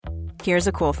Here's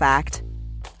a cool fact.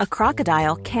 A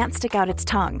crocodile can't stick out its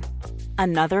tongue.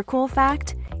 Another cool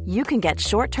fact, you can get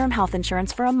short-term health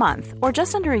insurance for a month or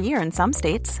just under a year in some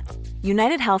states.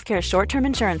 United Healthcare short-term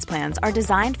insurance plans are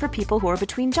designed for people who are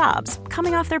between jobs,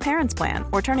 coming off their parents' plan,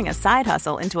 or turning a side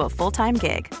hustle into a full-time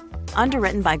gig.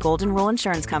 Underwritten by Golden Rule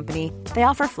Insurance Company, they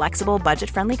offer flexible,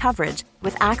 budget-friendly coverage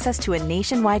with access to a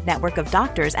nationwide network of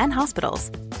doctors and hospitals.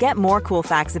 Get more cool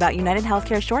facts about United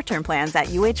Healthcare short-term plans at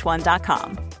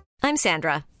uh1.com. I'm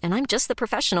Sandra, and I'm just the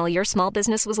professional your small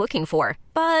business was looking for.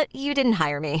 But you didn't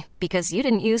hire me because you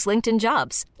didn't use LinkedIn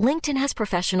Jobs. LinkedIn has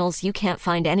professionals you can't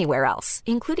find anywhere else,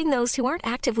 including those who aren't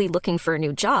actively looking for a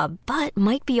new job, but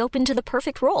might be open to the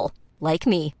perfect role, like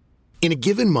me. In a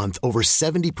given month, over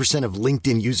 70% of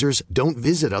LinkedIn users don't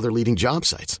visit other leading job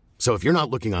sites. So if you're not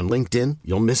looking on LinkedIn,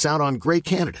 you'll miss out on great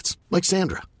candidates like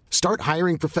Sandra. Start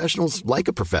hiring professionals like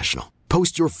a professional.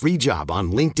 Post your free job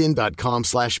on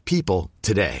linkedin.com/people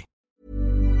today.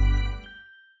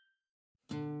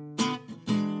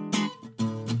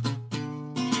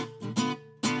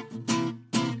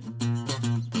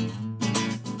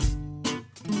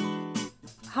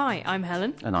 Hi, I'm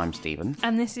Helen. And I'm Stephen.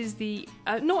 And this is the,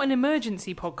 not an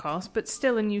emergency podcast, but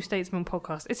still a New Statesman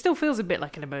podcast. It still feels a bit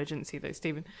like an emergency, though,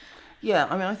 Stephen. Yeah,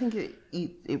 I mean, I think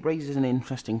it raises an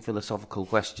interesting philosophical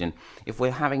question. If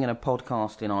we're having a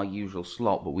podcast in our usual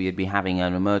slot, but we'd be having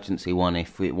an emergency one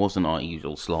if it wasn't our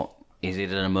usual slot, is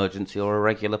it an emergency or a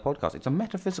regular podcast? It's a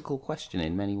metaphysical question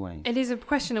in many ways. It is a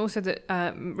question also that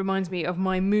reminds me of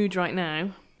my mood right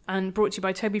now, and brought to you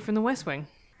by Toby from The West Wing.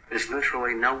 There's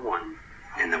literally no one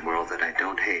in the world that I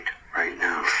don't hate right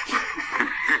now.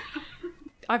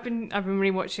 I've been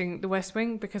rewatching The West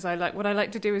Wing because what I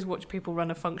like to do is watch people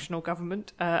run a functional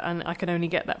government, and I can only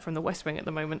get that from The West Wing at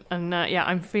the moment. And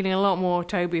I'm feeling a lot more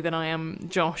Toby than I am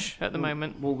Josh at the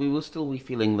moment. Well, we will still be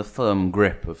feeling the firm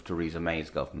grip of Theresa May's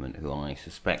government, who I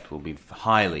suspect will be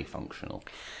highly functional.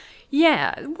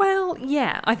 Yeah, well,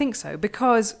 yeah, I think so,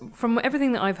 because from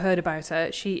everything that I've heard about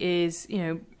her, she is,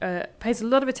 pays a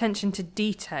lot of attention to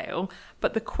detail,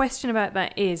 but the question about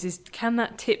that is can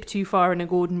that tip too far in a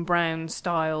Gordon Brown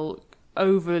style,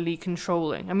 overly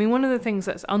controlling? I mean, one of the things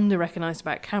that's under-recognised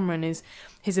about Cameron is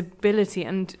his ability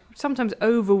and sometimes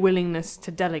over-willingness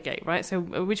to delegate, right? So,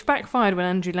 which backfired when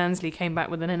Andrew Lansley came back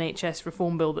with an NHS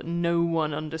reform bill that no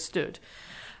one understood.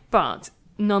 But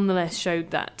nonetheless showed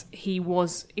that he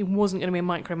wasn't going to be a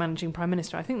micromanaging Prime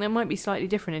Minister. I think that might be slightly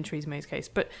different in Theresa May's case,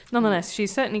 but nonetheless,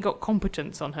 she's certainly got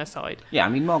competence on her side. Yeah, I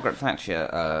mean, Margaret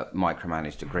Thatcher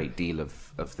micromanaged a great deal of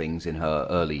things in her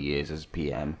early years as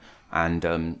PM,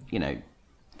 and,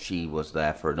 she was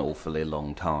there for an awfully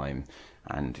long time,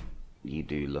 and you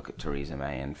do look at Theresa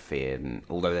May and fear, and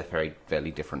although they're fairly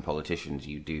different politicians,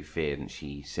 you do fear that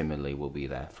she similarly will be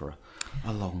there for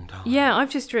a long time. Yeah,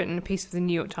 I've just written a piece for the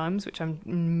New York Times, which I'm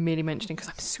merely mentioning because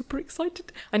I'm super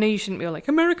excited. I know you shouldn't be all like,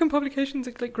 American publications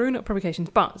are like grown-up publications,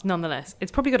 but nonetheless,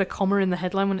 it's probably got a comma in the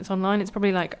headline when it's online. It's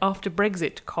probably like, after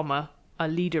Brexit, comma, a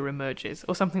leader emerges,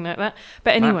 or something like that.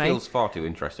 But anyway, that feels far too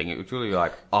interesting. It was really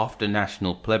like, after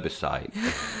national plebiscite,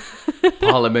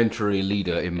 parliamentary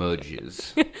leader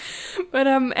emerges. But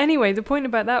anyway, the point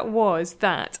about that was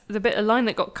that a line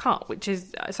that got cut, which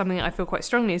is something that I feel quite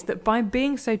strongly, is that by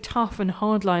being so tough and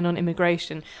hardline on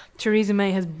immigration, Theresa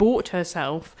May has bought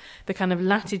herself the kind of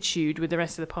latitude with the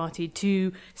rest of the party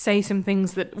to say some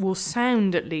things that will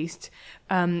sound, at least,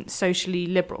 socially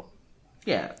liberal.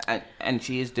 Yeah, and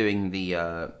she is doing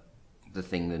the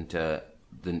thing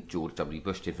that George W.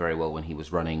 Bush did very well when he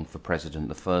was running for president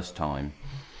the first time,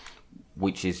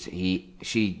 which is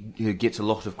she gets a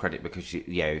lot of credit because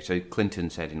so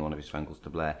Clinton said in one of his phone calls to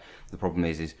Blair, the problem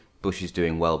is Bush is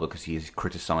doing well because he has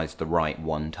criticised the right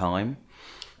one time,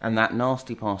 and that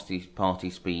nasty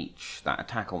party speech, that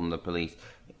attack on the police,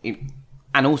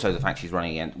 and also the fact she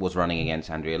was running against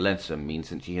Andrea Leadsom means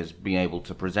that she has been able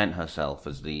to present herself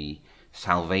as the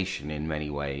salvation in many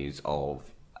ways of,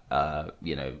 Can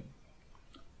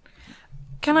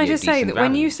I just say that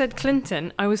when you said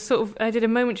Clinton, I did a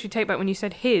momentary take back when you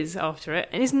said his after it,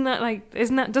 and doesn't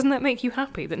that make you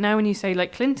happy that now when you say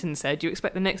like Clinton said, you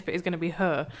expect the next bit is going to be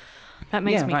her? That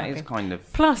makes me happy. Yeah, that is kind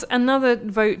of... Plus, another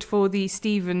vote for the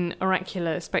Stephen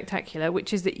Oracular Spectacular,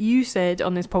 which is that you said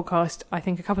on this podcast, I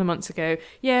think a couple of months ago,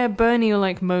 yeah, Bernie will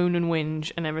like moan and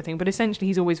whinge and everything, but essentially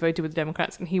he's always voted with the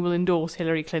Democrats and he will endorse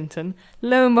Hillary Clinton.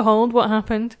 Lo and behold, what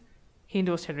happened? He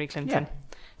endorsed Hillary Clinton.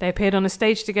 Yeah. They appeared on a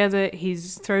stage together.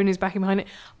 He's thrown his backing behind it.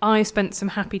 I spent some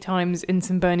happy times in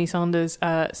some Bernie Sanders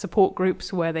support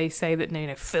groups where they say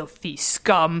that, filthy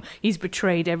scum, he's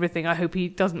betrayed everything. I hope he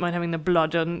doesn't mind having the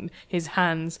blood on his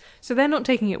hands. So they're not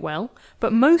taking it well.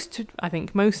 But I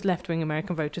think most left-wing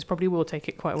American voters probably will take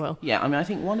it quite well. Yeah, I mean, I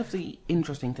think one of the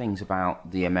interesting things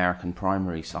about the American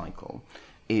primary cycle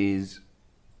is,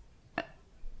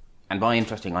 and by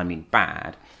interesting I mean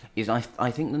bad, is I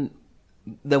think that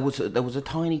there was a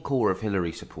tiny core of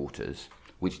Hillary supporters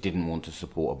which didn't want to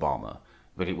support Obama,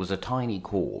 but it was a tiny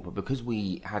core. But because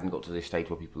we hadn't got to this stage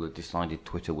where people had decided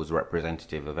Twitter was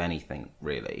representative of anything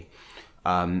really,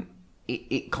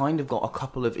 it kind of got a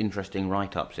couple of interesting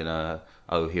write-ups in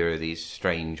here are these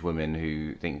strange women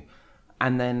who think,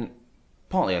 and then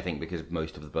partly I think because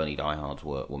most of the Bernie diehards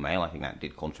were male, I think that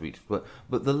did contribute. But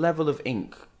the level of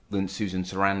ink than Susan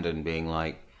Sarandon being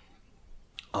like,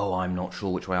 oh, I'm not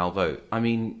sure which way I'll vote. I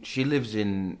mean, she lives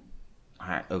in,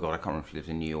 I can't remember if she lives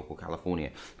in New York or California,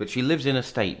 but she lives in a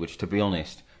state which, to be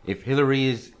honest, if Hillary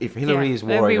is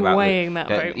worried about weighing that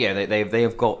vote. Yeah, they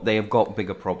have got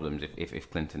bigger problems if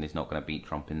Clinton is not going to beat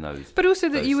Trump in those. But also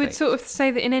that you would states. sort of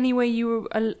say that in any way you were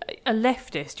a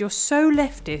leftist. You're so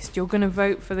leftist, you're going to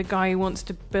vote for the guy who wants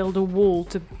to build a wall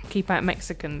to keep out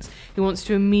Mexicans, who wants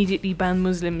to immediately ban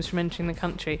Muslims from entering the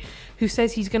country, who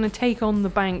says he's going to take on the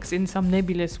banks in some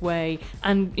nebulous way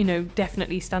and,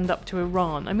 definitely stand up to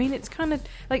Iran. I mean, it's kind of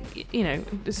like,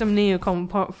 some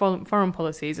neocon foreign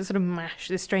policies, a sort of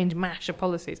this strange mash of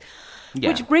policies. Yeah.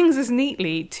 Which brings us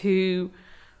neatly to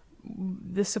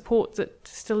the support that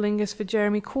still lingers for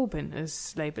Jeremy Corbyn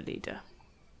as Labour leader.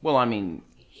 Well, I mean,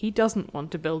 he doesn't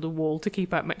want to build a wall to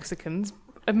keep out Mexicans.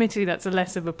 Admittedly, that's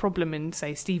less of a problem in,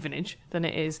 say, Stevenage than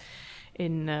it is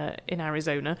in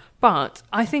Arizona. But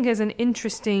I think there's an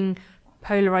interesting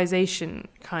polarisation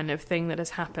kind of thing that has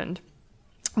happened,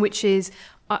 which is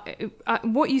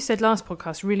what you said last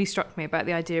podcast really struck me about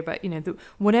the idea about,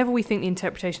 whatever we think the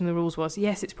interpretation of the rules was,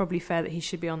 yes, it's probably fair that he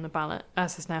should be on the ballot,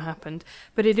 as has now happened.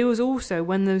 But it was also,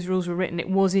 when those rules were written, it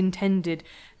was intended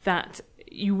that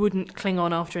you wouldn't cling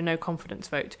on after a no-confidence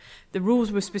vote. The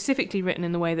rules were specifically written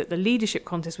in the way that the leadership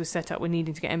contest was set up with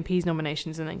needing to get MPs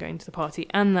nominations and then going to the party,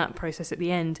 and that process at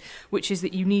the end, which is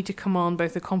that you need to command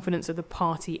both the confidence of the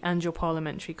party and your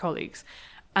parliamentary colleagues.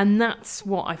 And that's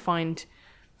what I find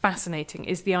fascinating,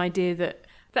 is the idea that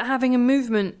having a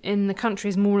movement in the country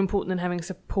is more important than having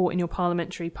support in your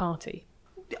parliamentary party.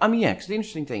 I mean, yeah, because the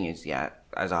interesting thing is,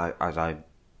 as I've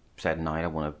said, and I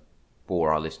don't want to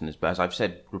bore our listeners, but as I've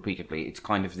said repeatedly, it's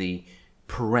kind of the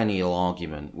perennial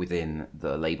argument within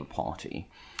the Labour Party.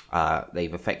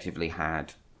 They've effectively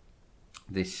had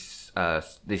this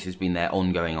has been their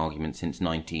ongoing argument since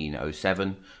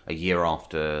 1907, a year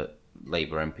after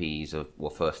Labour MPs were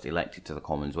first elected to the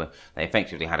Commons, where they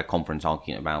effectively had a conference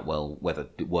argument about, well, whether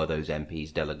were those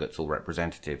MPs delegates or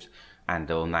representatives,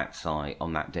 and on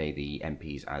that day, the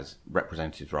MPs as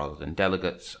representatives rather than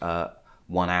delegates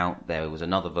won out. There was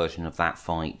another version of that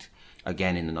fight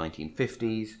again in the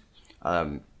 1950s.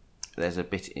 There's a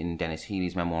bit in Dennis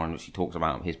Healy's memoir in which he talks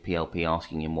about his PLP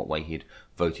asking him what way he'd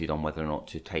voted on whether or not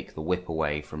to take the whip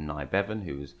away from Nye Bevan,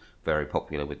 who was very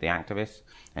popular with the activists,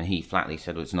 and he flatly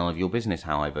said, well, it's none of your business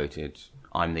how I voted,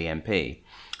 I'm the MP.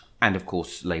 And of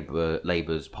course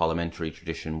Labour's parliamentary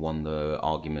tradition won the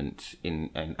argument and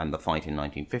the fight in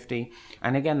 1950,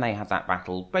 and again they had that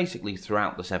battle basically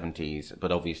throughout the 70s,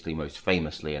 but obviously most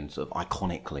famously and sort of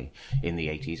iconically in the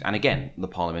 80s, and again the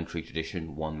parliamentary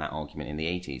tradition won that argument in the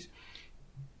 80s.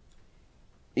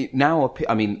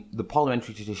 The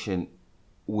parliamentary tradition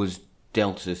was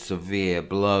dealt a severe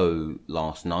blow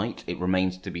last night. It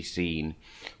remains to be seen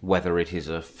whether it is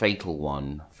a fatal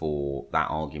one for that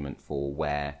argument for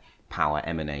where power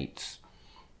emanates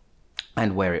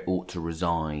and where it ought to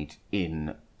reside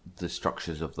in the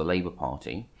structures of the Labour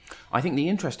Party. I think the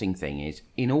interesting thing is,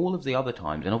 in all of the other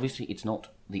times, and obviously it's not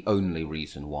the only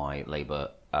reason why Labour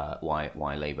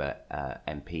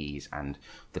MPs and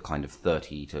the kind of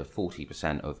 30 to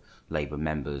 40% of Labour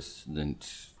members that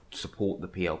support the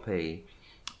PLP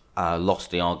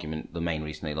lost the argument. The main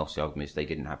reason they lost the argument is they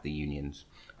didn't have the unions,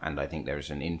 and I think there is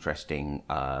an interesting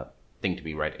thing to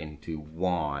be read into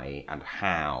why and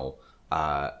how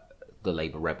the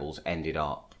Labour rebels ended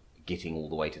up getting all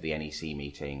the way to the NEC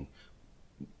meeting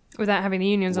without having the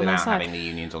unions on their side. Without having the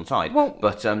unions on side. Well,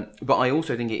 but I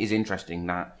also think it is interesting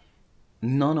that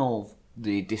none of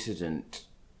the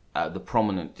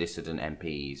prominent dissident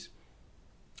MPs,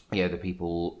 the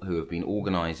people who have been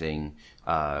organising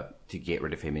to get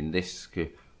rid of him in this,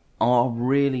 are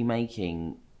really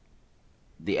making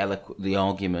the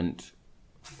argument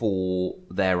for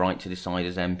their right to decide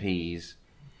as MPs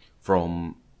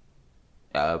from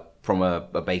from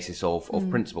a basis of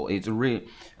principle. It's a real,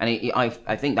 and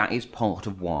I think that is part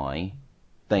of why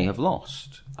they have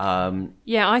lost.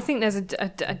 Yeah, I think there's a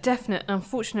definite,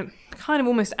 unfortunate, kind of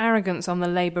almost arrogance on the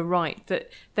Labour right that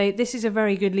this is a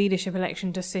very good leadership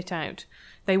election to sit out.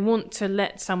 They want to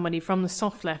let somebody from the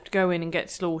soft left go in and get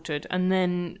slaughtered, and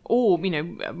then, or,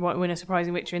 win a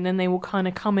surprising victory, and then they will kind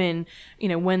of come in,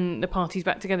 when the party's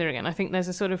back together again. I think there's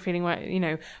a sort of feeling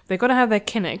where, they've got to have their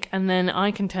Kinnock, and then I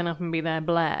can turn up and be their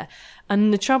Blair.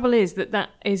 And the trouble is that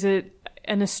is an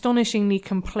astonishingly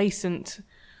complacent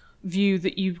view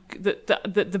that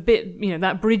the bit,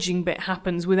 that bridging bit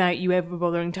happens without you ever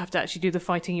bothering to have to actually do the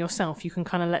fighting yourself. You can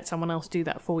kind of let someone else do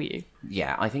that for you.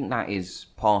 Yeah, I think that is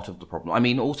part of the problem. I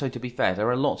mean, also, to be fair, there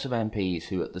are lots of MPs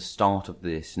who at the start of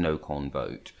this no-con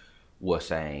vote were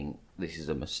saying, this is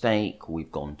a mistake,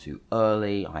 we've gone too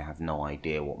early, I have no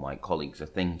idea what my colleagues are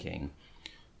thinking,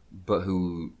 but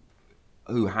who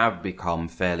have become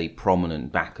fairly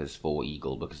prominent backers for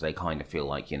Eagle because they kind of feel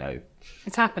like,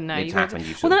 it's happened now. It's happened.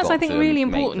 Well, that's, I think, really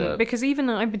important because even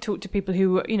I've been talking to people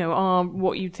who, are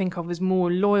what you'd think of as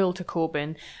more loyal to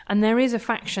Corbyn, and there is a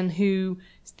faction who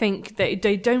think that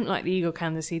they don't like the Eagle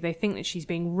candidacy. They think that she's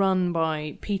being run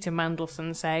by Peter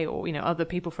Mandelson, say, or other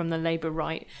people from the Labour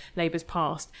right, Labour's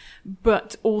past,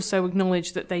 but also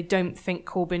acknowledge that they don't think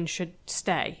Corbyn should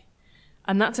stay.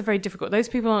 And that's a very difficult. Those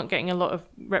people aren't getting a lot of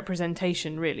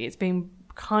representation, really. It's being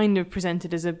kind of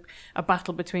presented as a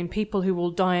battle between people who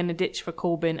will die in a ditch for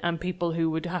Corbyn and people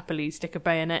who would happily stick a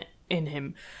bayonet in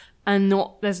him. And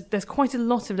there's quite a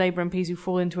lot of Labour MPs who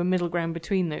fall into a middle ground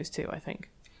between those two, I think.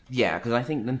 Yeah, because I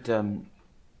think that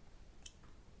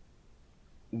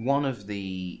one of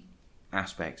the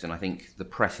aspects, and I think the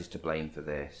press is to blame for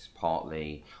this,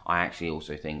 partly, I actually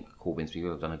also think Corbyn's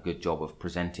people have done a good job of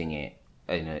presenting it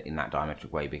in that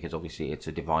diametric way, because obviously it's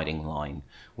a dividing line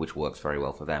which works very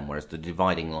well for them, whereas the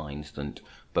dividing lines that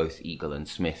both Eagle and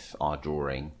Smith are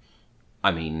drawing,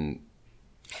 I mean,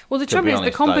 well, the trouble is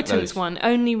the competence one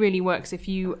only really works if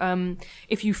you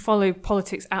follow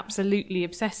politics absolutely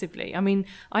obsessively. I mean,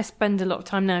 I spend a lot of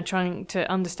time now trying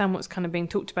to understand what's kind of being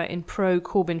talked about in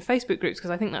pro-Corbyn Facebook groups,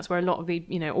 because I think that's where a lot of the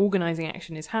organising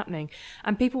action is happening.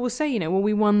 And people will say, well,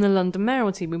 we won the London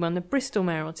mayoralty, we won the Bristol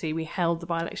mayoralty, we held the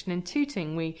by-election in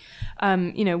Tooting,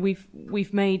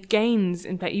 we've made gains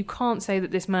in play. You can't say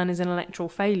that this man is an electoral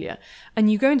failure. And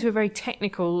you go into a very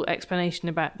technical explanation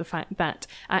about the fact that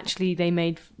actually they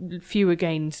made fewer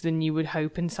gains than you would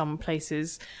hope in some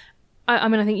places. I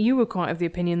mean, I think you were quite of the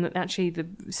opinion that actually the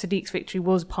Sadiq's victory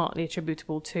was partly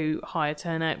attributable to higher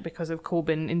turnout because of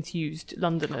Corbyn-enthused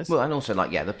Londoners. Well, and also,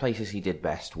 the places he did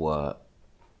best were...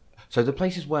 So the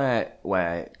places where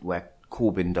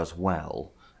Corbyn does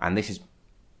well, and this is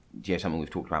something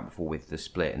we've talked about before with the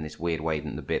split and this weird way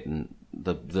that the bit and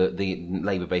the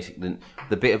Labour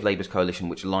the bit of Labour's coalition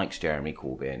which likes Jeremy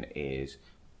Corbyn is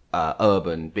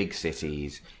urban, big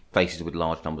cities, places with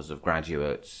large numbers of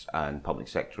graduates and public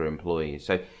sector employees.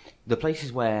 So the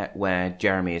places where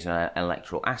Jeremy is an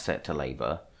electoral asset to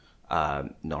Labour,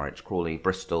 Norwich, Crawley,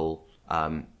 Bristol,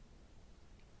 and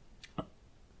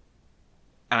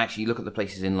actually look at the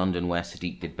places in London where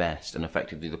Sadiq did best, and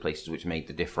effectively the places which made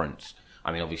the difference.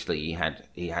 I mean, obviously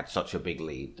he had such a big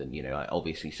lead, and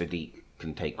obviously Sadiq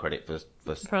can take credit for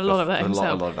a lot of that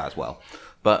himself. A lot of that as well,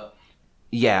 but.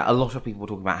 Yeah, a lot of people were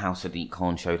talking about how Sadiq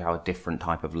Khan showed how a different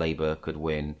type of Labour could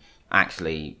win.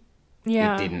 Actually,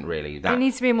 it didn't really. There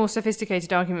needs to be a more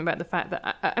sophisticated argument about the fact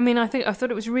that... I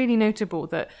thought it was really notable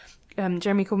that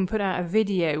Jeremy Corbyn put out a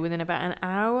video within about an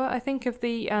hour, I think, of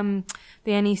the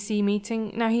NEC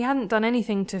meeting. Now, he hadn't done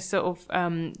anything to sort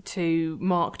of to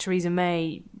mark Theresa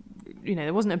May.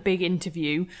 There wasn't a big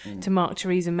interview to mark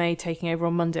Theresa May taking over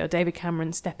on Monday or David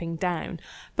Cameron stepping down.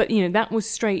 But, that was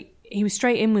straight... He was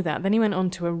straight in with that. Then he went on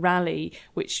to a rally,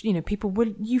 which, people were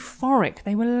euphoric.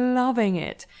 They were loving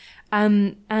it.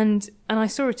 And I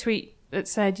saw a tweet that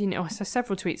said, I saw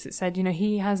several tweets that said,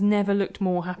 he has never looked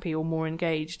more happy or more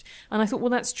engaged. And I thought, well,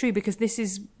 that's true, because this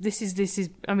is,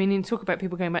 I mean, in talk about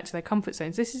people going back to their comfort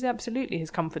zones, this is absolutely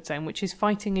his comfort zone, which is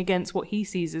fighting against what he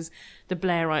sees as the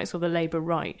Blairites or the Labour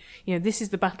right. This is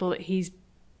the battle that he's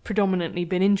predominantly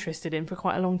been interested in for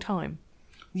quite a long time.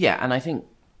 Yeah, and I think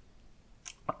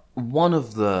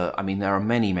there are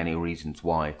many, many reasons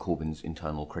why Corbyn's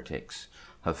internal critics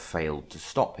have failed to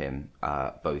stop him,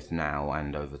 both now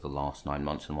and over the last 9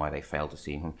 months, and why they failed to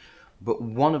see him. But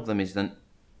one of them is that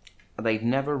they've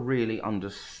never really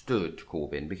understood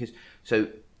Corbyn, because so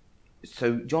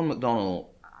John McDonnell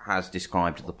has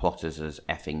described the plotters as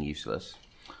effing useless,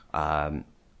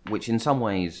 which in some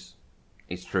ways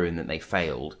is true in that they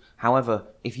failed. However,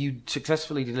 if you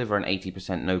successfully deliver an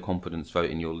 80% no confidence vote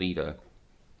in your leader,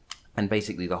 and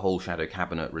basically the whole shadow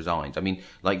cabinet resigns. I mean,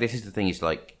 like, this is the thing, is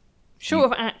like... Short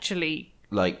of actually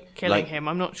killing him,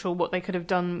 I'm not sure what they could have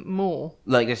done more.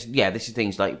 Like, this is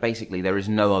things like, basically, there is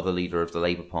no other leader of the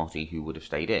Labour Party who would have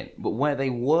stayed in. But where they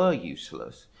were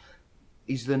useless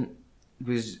is that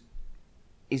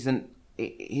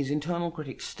his internal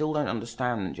critics still don't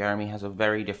understand that Jeremy has a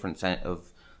very different set of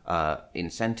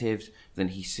incentives. Then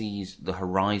he sees the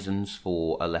horizons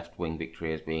for a left-wing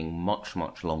victory as being much,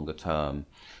 much longer term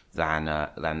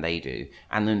than they do.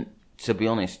 And then, to be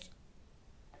honest,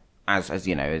 as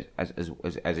you know,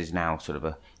 as is now sort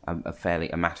of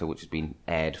a matter which has been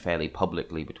aired fairly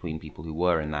publicly between people who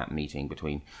were in that meeting,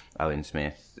 between Owen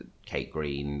Smith, Kate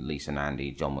Green, Lisa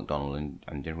Nandy, John McDonnell,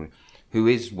 and who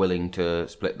is willing to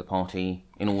split the party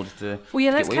in order to... Well,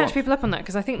 yeah, let's catch people up on that,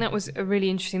 because I think that was really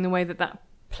interesting, the way that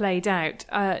played out.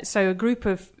 So a group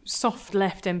of soft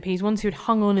left MPs, ones who had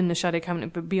hung on in the shadow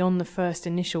cabinet but beyond the first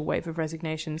initial wave of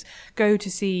resignations, go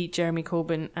to see Jeremy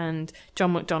Corbyn and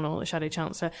John McDonnell, the shadow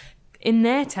chancellor. In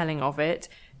their telling of it,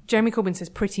 Jeremy Corbyn says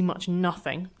pretty much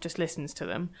nothing, just listens to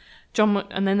them.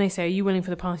 And then they say, "Are you willing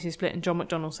for the party to split?" And John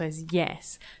McDonnell says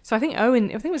yes. So I think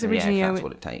it was originally if that's Owen.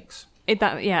 what it takes. I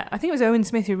think it was Owen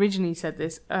Smith who originally said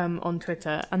this on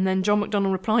Twitter, and then John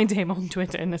McDonnell replied to him on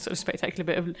Twitter in a sort of spectacular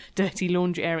bit of dirty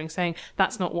laundry airing, saying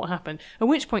that's not what happened. At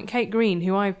which point, Kate Green,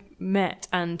 who I met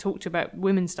and talked to about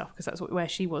women's stuff, because that's where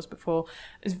she was before,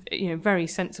 is, very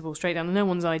sensible, straight down, no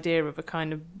one's idea of a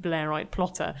kind of Blairite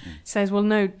plotter, says, well,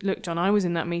 no, look, John, I was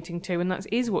in that meeting too, and that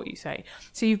is what you say.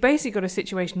 So you've basically got a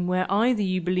situation where either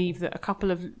you believe that a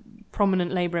couple of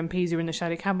prominent Labour MPs who are in the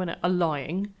shadow cabinet are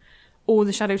lying, or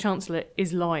the Shadow Chancellor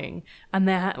is lying, and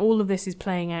all of this is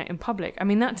playing out in public. I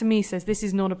mean, that to me says this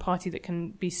is not a party that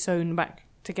can be sewn back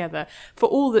together. For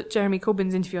all that Jeremy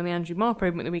Corbyn's interview on the Andrew Marr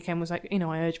programme at the weekend was like, I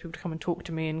urge people to come and talk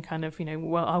to me and kind of,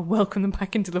 I welcome them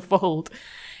back into the fold.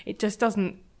 It just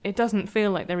doesn't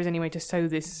feel like there is any way to sew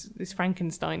this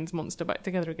Frankenstein's monster back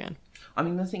together again. I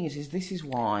mean, the thing is this is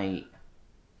why...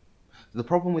 The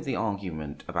problem with the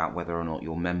argument about whether or not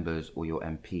your members or your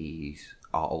MPs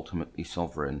are ultimately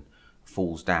sovereign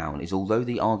falls down is, although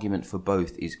the argument for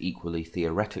both is equally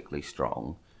theoretically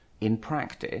strong, in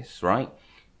practice, right?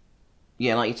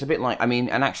 Yeah, like, it's a bit like, I mean,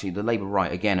 and actually the Labour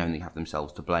right, again, only have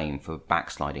themselves to blame for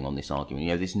backsliding on this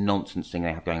argument. This nonsense thing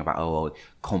they have going about,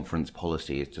 conference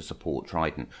policy is to support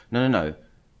Trident. No.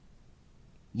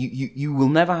 You will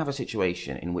never have a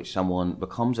situation in which someone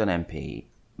becomes an MP,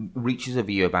 reaches a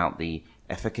view about the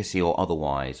efficacy or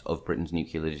otherwise of Britain's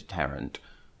nuclear deterrent.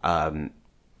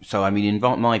 So, I mean,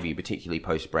 in my view, particularly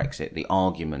post-Brexit, the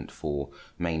argument for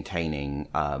maintaining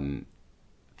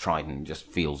Trident just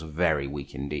feels very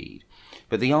weak indeed.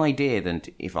 But the idea that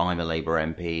if I'm a Labour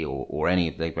MP or any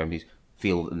of the Labour MPs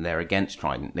feel that they're against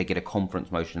Trident, they get a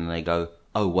conference motion and they go,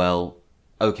 oh, well,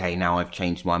 okay, now I've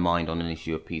changed my mind on an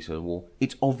issue of peace or war.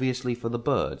 It's obviously for the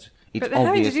birds. It's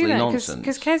obviously nonsense.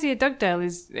 Because Kezia Dugdale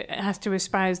has to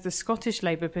espouse the Scottish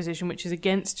Labour position, which is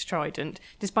against Trident,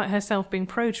 despite herself being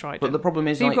pro-Trident. But the problem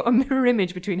is, so you've got a mirror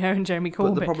image between her and Jeremy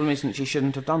Corbyn. But the problem isn't she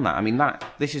shouldn't have done that. I mean,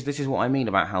 this is what I mean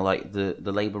about how, like, the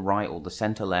Labour right or the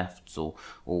centre lefts or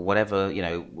whatever,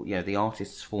 the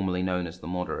artists formerly known as the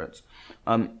moderates.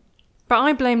 But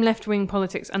I blame left-wing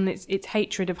politics and its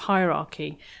hatred of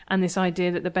hierarchy and this idea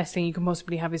that the best thing you can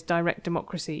possibly have is direct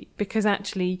democracy, because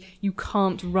actually you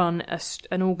can't run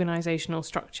an organisational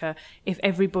structure if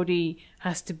everybody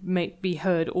has to be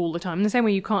heard all the time. In the same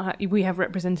way we have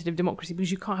representative democracy because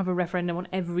you can't have a referendum on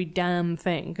every damn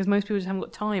thing, because most people just haven't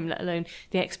got time, let alone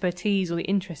the expertise or the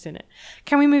interest in it.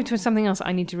 Can we move to something else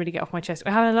I need to really get off my chest?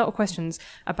 We're having a lot of questions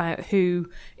about who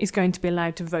is going to be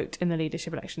allowed to vote in the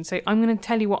leadership election. So I'm going to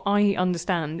tell you what I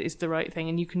understand is the right thing,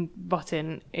 and you can butt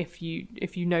in if you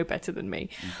know better than me.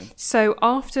 Okay. So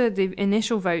after the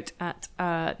initial vote at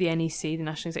the NEC, the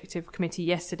National Executive Committee,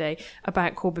 yesterday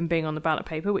about Corbyn being on the ballot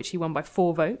paper, which he won by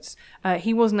 4 votes,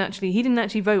 he didn't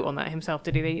actually vote on that himself,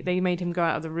 did he? They made him go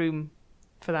out of the room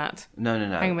for that. No.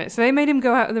 Hang on a minute. So they made him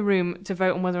go out of the room to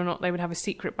vote on whether or not they would have a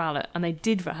secret ballot, and they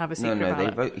did have a secret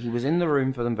ballot. He was in the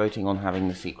room for them voting on having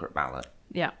the secret ballot.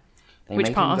 Yeah.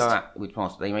 Which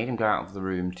passed. They made him go out of the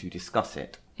room to discuss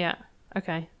it. Yeah.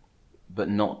 Okay. But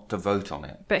not to vote on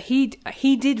it. But he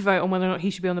did vote on whether or not he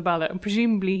should be on the ballot, and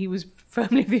presumably he was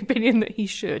firmly of the opinion that he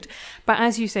should. But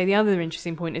as you say, the other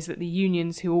interesting point is that the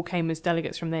unions, who all came as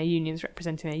delegates from their unions,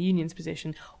 representing their union's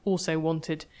position, also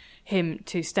wanted him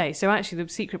to stay. So actually the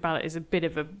secret ballot is a bit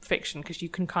of a fiction, because you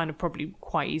can kind of probably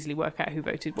quite easily work out who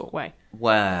voted what way.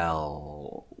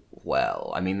 Well,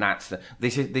 I mean,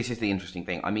 this is the interesting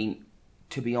thing. I mean,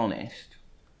 to be honest,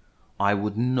 I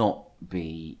would not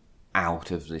be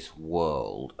out of this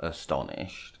world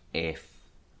astonished if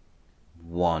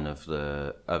one of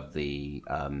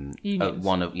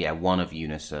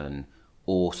Unison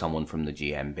or someone from the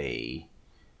GMB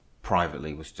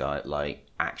privately was like,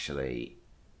 actually,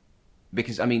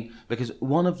 because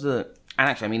one of the, and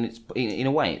actually, I mean, it's in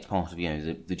a way it's part of,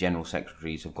 the general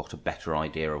secretaries have got a better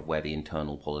idea of where the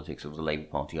internal politics of the Labour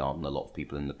Party are than a lot of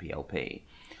people in the PLP.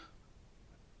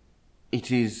 It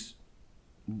is,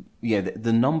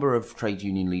 the number of trade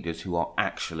union leaders who are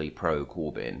actually pro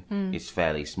Corbyn is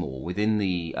fairly small. Within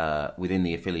the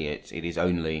affiliates, it is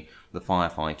only the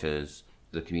firefighters,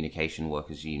 the Communication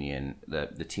Workers Union,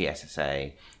 the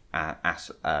TSSA,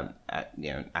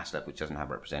 ASLEF, which doesn't have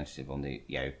a representative on the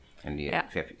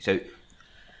So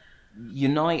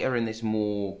Unite are in this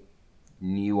more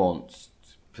nuanced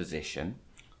position.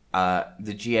 The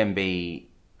GMB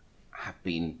have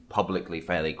been publicly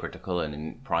fairly critical,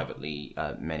 and privately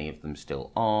many of them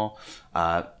still are.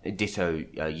 Ditto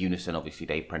Unison, obviously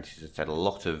Dave Prentice has said a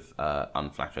lot of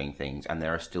unflattering things, and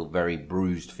there are still very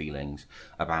bruised feelings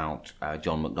about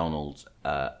John McDonnell's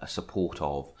support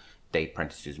of Dave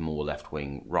Prentice's more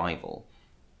left-wing rival.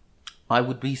 I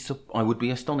would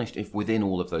be astonished if within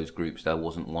all of those groups there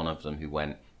wasn't one of them who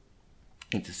went,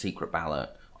 it's a secret ballot,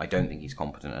 I don't think he's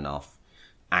competent enough,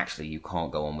 actually you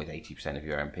can't go on with 80% of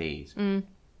your MPs.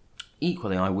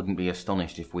 Equally, I wouldn't be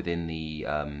astonished if within the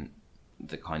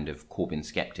kind of Corbyn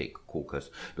skeptic caucus,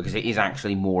 because it is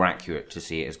actually more accurate to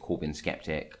see it as Corbyn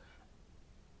skeptic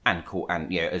and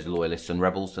as loyalists and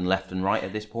rebels than left and right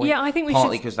at this point. Yeah, I think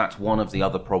partly because that's one of the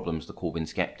other problems the Corbyn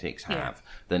skeptics have. Yeah.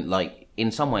 Then, like,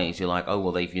 in some ways, you're like, oh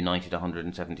well, they've united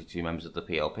 172 members of the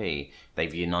PLP.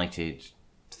 They've united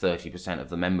 30% of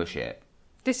the membership.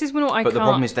 This is what I can't But the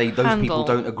problem is those handle. people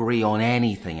don't agree on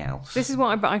anything else. This is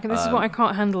what I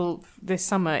can't handle this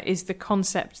summer, is the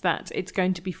concept that it's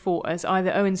going to be fought as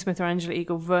either Owen Smith or Angela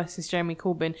Eagle versus Jeremy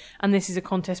Corbyn, and this is a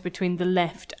contest between the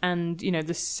left and,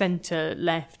 the centre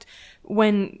left,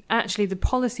 when actually the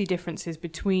policy differences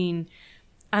between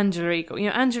Angela Eagle,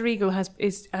 Angela Eagle has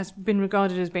been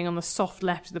regarded as being on the soft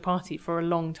left of the party for a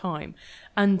long time,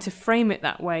 and to frame it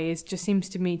that way just seems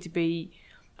to me to be.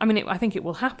 I mean, I think it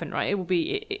will happen, right? It will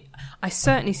be. I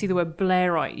certainly see the word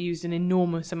Blairite used an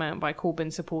enormous amount by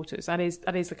Corbyn supporters. That is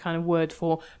the kind of word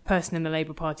for person in the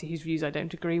Labour Party whose views I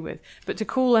don't agree with. But to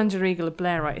call Angela Eagle a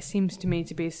Blairite, it seems to me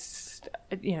to be,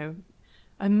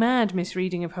 a mad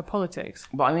misreading of her politics.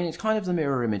 But I mean, it's kind of the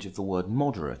mirror image of the word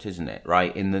moderate, isn't it?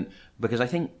 Right? Because I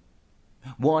think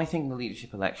what I think the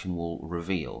leadership election will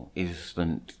reveal is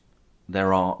that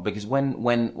because when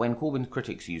Corbyn's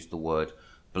critics use the word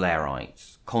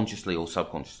Blairites, consciously or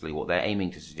subconsciously, what they're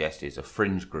aiming to suggest is a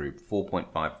fringe group,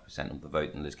 4.5% of the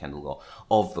vote that Liz Kendall got,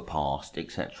 of the past,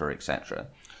 etc., etc.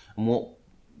 And what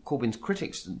Corbyn's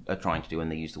critics are trying to do when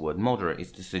they use the word moderate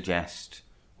is to suggest,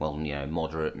 well,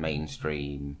 moderate,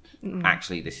 mainstream,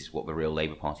 actually this is what the real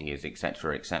Labour Party is,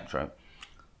 etc., etc.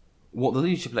 What the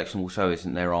leadership election will show is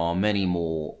that there are many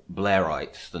more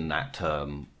Blairites than that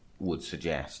term would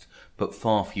suggest, but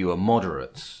far fewer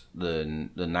moderates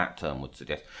than that term would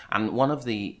suggest. And one of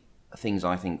the things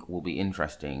I think will be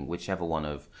interesting, whichever one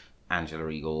of Angela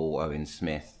Eagle or Owen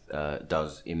Smith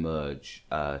does emerge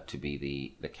to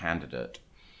be the candidate,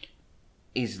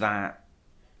 is that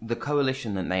the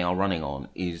coalition that they are running on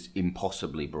is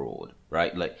impossibly broad,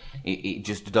 right? Like it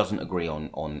just doesn't agree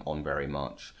on very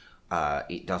much.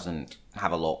 It doesn't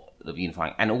have a lot of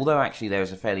unifying. And although actually there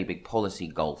is a fairly big policy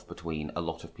gulf between a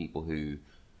lot of people who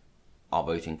are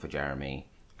voting for Jeremy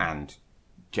and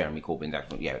Jeremy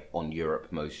Corbyn, on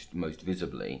Europe most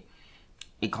visibly,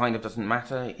 it kind of doesn't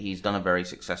matter. He's done a very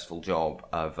successful job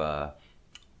of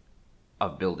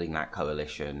building that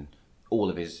coalition. All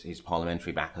of his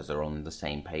parliamentary backers are on the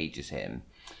same page as him.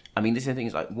 I mean, this is the thing,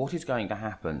 is like, what is going to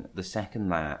happen the second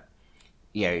that,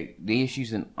 the issues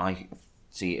that I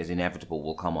see as inevitable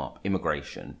will come up?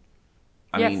 Immigration.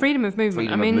 I mean, freedom of movement.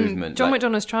 Movement, John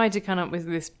McDonnell's tried to come up with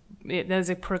this. There's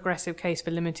a progressive case for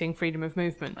limiting freedom of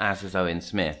movement. As has Owen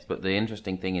Smith. But the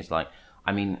interesting thing is,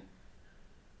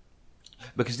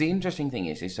 because the interesting thing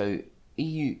is so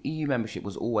EU membership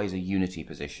was always a unity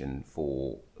position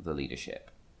for the leadership.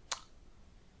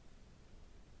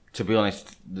 To be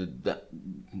honest,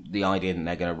 the idea that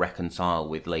they're going to reconcile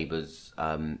with Labour's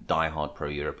diehard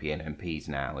pro-European MPs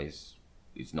now is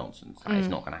nonsense. It's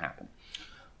not going to happen.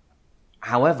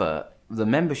 However, the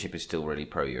membership is still really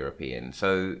pro-European,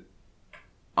 so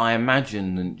I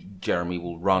imagine that Jeremy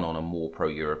will run on a more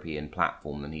pro-European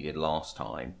platform than he did last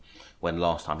time.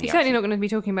 He's certainly not going to be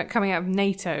talking about coming out of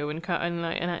NATO and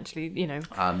actually,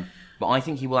 But I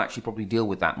think he will actually probably deal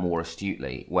with that more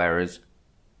astutely. Whereas,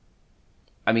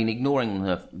 I mean,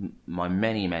 ignoring my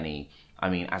many I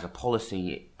mean, as a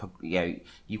policy,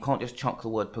 you can't just chuck the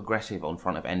word progressive on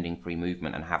front of ending free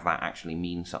movement and have that actually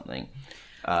mean something.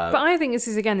 But I think this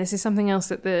is something else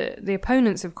that the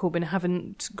opponents of Corbyn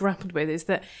haven't grappled with, is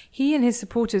that he and his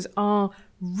supporters are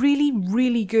really,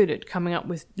 really good at coming up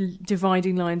with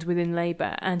dividing lines within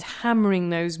Labour and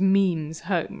hammering those memes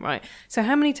home, right? So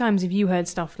how many times have you heard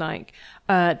stuff like,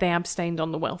 they abstained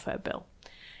on the welfare bill?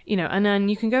 And then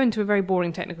you can go into a very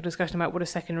boring technical discussion about what a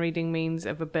second reading means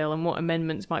of a bill and what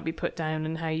amendments might be put down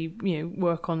and how you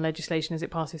work on legislation as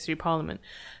it passes through Parliament.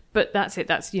 But that's it.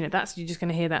 You're just going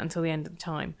to hear that until the end of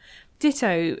time.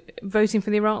 Ditto voting for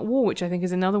the Iraq War, which I think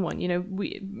is another one.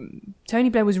 Tony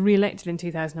Blair was re-elected in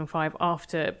 2005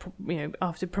 after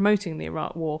promoting the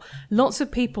Iraq War. Lots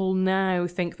of people now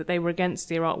think that they were against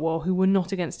the Iraq War who were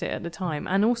not against it at the time.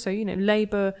 And also,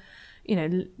 Labour.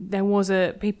 There was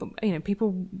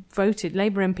people voted,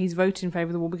 Labour MPs voted in favour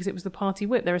of the war because it was the party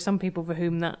whip. There are some people for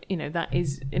whom that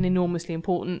is an enormously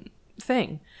important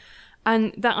thing.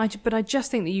 And but I just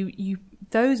think that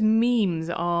those memes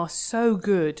are so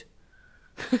good.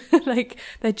 Like,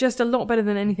 they're just a lot better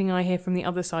than anything I hear from the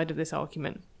other side of this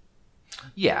argument.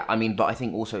 Yeah, I mean, but I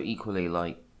think also equally,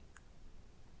 like,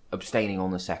 abstaining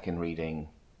on the second reading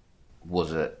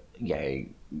was a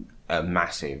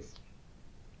massive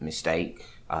mistake,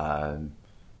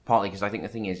 partly because I think the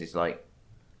thing is like,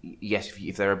 yes,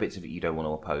 if there are bits of it you don't want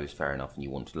to oppose, fair enough, and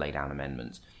you want to lay down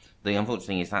amendments. The unfortunate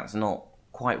thing is that is not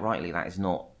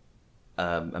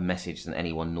a message that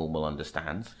anyone normal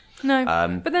understands. No,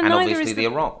 but then and neither obviously is the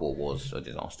Iraq War was a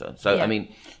disaster. So yeah. I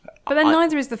mean, but then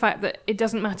neither is the fact that it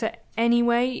doesn't matter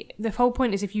anyway. The whole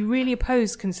point is, if you really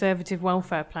oppose Conservative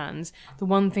welfare plans, the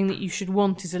one thing that you should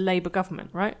want is a Labour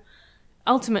government, right?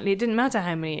 Ultimately, it didn't matter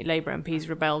how many Labour MPs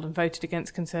rebelled and voted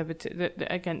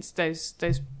against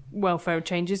those welfare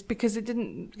changes because they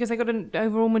got an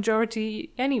overall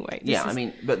majority anyway.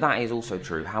 But that is also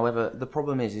true. However, the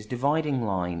problem is dividing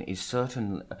line is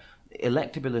certain.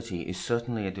 Electability is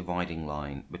certainly a dividing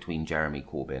line between Jeremy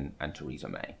Corbyn and Theresa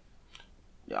May.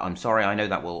 I'm sorry, I know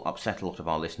that will upset a lot of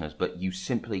our listeners, but you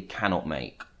simply cannot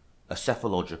make a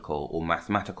psephological or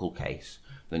mathematical case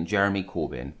that Jeremy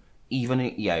Corbyn, even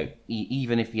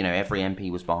if every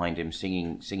MP was behind him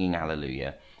singing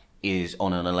Hallelujah, is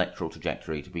on an electoral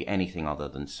trajectory to be anything other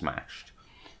than smashed.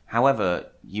 However,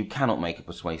 you cannot make a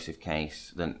persuasive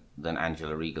case that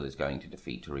Angela Regal is going to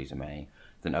defeat Theresa May,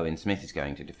 that Owen Smith is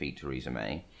going to defeat Theresa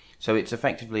May. So it's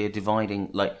effectively a dividing,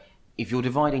 like, if your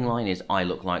dividing line is I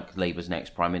look like Labour's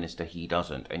next Prime Minister, he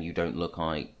doesn't, and you don't look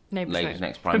like Labour's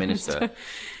next Prime Minister.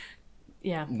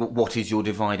 Yeah. What is your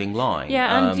dividing line?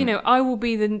 Yeah, and, I will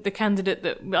be the candidate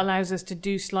that allows us to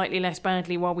do slightly less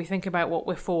badly while we think about what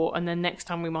we're for, and then next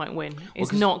time we might win.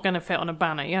 It's not going to fit on a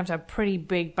banner. You have to have a pretty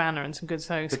big banner and some good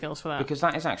sewing skills for that. Because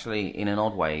that is actually, in an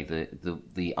odd way,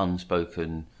 the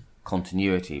unspoken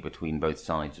continuity between both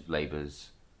sides of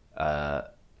Labour's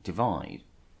divide.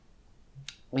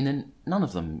 I mean, none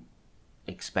of them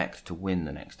expect to win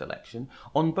the next election.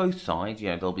 On both sides,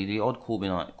 there'll be the odd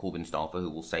Corbyn staffer who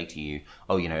will say to you,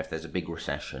 if there's a big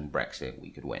recession, Brexit, we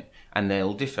could win. And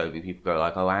they'll ditto people go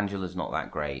like, Angela's not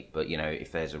that great, but,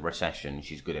 if there's a recession,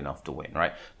 she's good enough to win,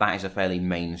 right? That is a fairly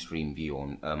mainstream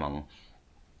view among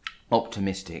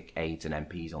optimistic aides and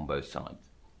MPs on both sides.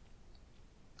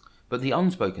 But the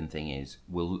unspoken thing is,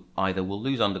 we'll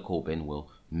lose under Corbyn,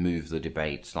 we'll move the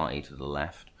debate slightly to the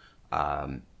left,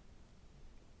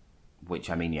 which,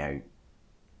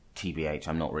 TBH,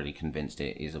 I'm not really convinced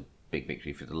it is a big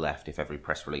victory for the left if every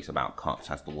press release about cuts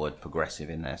has the word progressive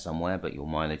in there somewhere, but your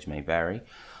mileage may vary.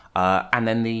 And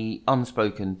then the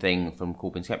unspoken thing from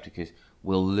Corbyn skeptics is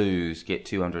we'll lose, get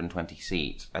 220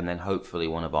 seats, and then hopefully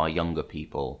one of our younger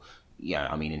people,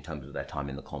 in terms of their time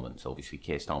in the Commons, obviously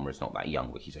Keir Starmer is not that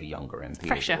young, but he's a younger MP.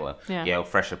 Fresher.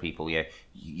 Fresher people,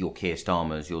 your Keir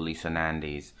Starmers, your Lisa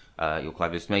Nandys, your Clive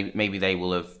Lewis, maybe they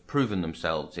will have proven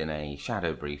themselves in a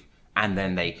shadow brief, and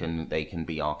then they can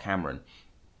be our Cameron.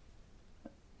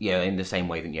 In the same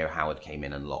way that Howard came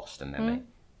in and lost, and then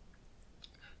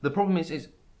the problem is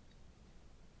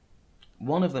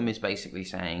one of them is basically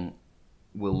saying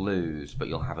we'll lose, but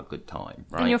you'll have a good time,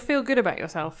 right? And you'll feel good about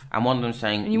yourself. And one of them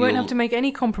saying... And you won't have to make any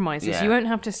compromises. Yeah. You won't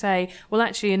have to say, well,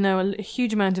 actually, a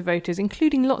huge amount of voters,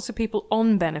 including lots of people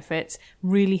on benefits,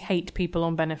 really hate people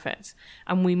on benefits.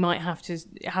 And we might have to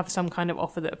have some kind of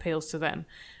offer that appeals to them.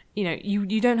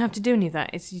 You don't have to do any of that.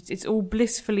 It's all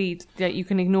blissfully that you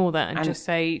can ignore that and just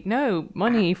say, no,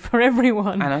 money for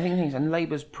everyone. And I think things, and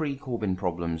Labour's pre-Corbyn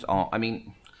problems are...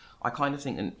 I kind of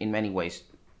think in many ways...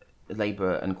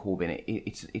 Labour and Corbyn,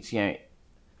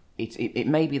 it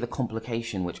may be the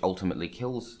complication which ultimately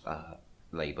kills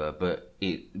Labour, but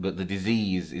the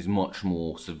disease is much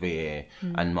more severe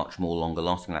and much more longer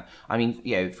lasting than that. I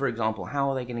mean, for example, how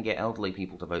are they going to get elderly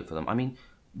people to vote for them? I mean,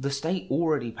 the state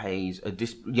already pays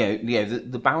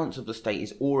the balance of the state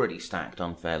is already stacked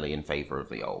unfairly in favour of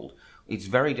the old. It's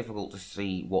very difficult to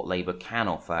see what Labour can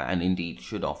offer, and indeed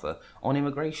should offer, on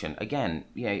immigration. Again,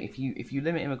 if you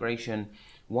limit immigration,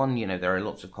 one, there are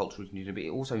lots of cultural reasons to do, but it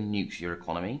also nukes your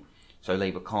economy. So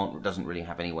Labour doesn't really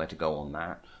have anywhere to go on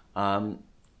that. The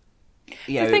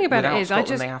thing about it is,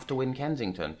 Scotland, they have to win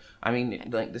Kensington. I mean,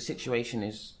 the situation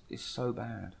is so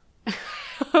bad.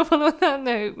 Well, on that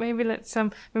note, maybe let's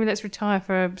retire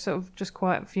for a sort of just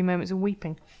quiet few moments of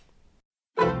weeping.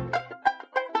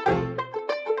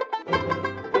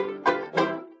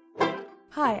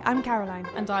 Hi, I'm Caroline.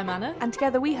 And I'm Anna. And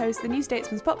together we host the New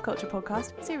Statesman's pop culture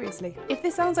podcast, Seriously. If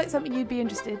this sounds like something you'd be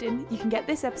interested in, you can get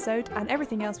this episode and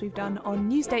everything else we've done on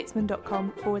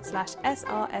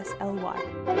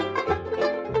newstatesman.com/SRSLY.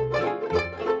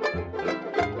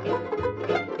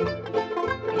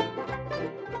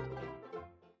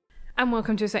 And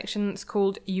welcome to a section that's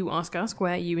called You Ask Us,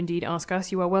 where you indeed ask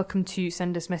us. You are welcome to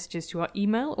send us messages to our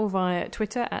email or via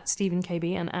Twitter at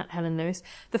StephenKB and at Helen Lewis.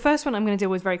 The first one I'm going to deal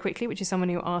with very quickly, which is someone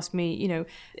who asked me,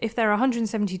 if there are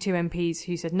 172 MPs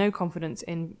who said no confidence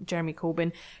in Jeremy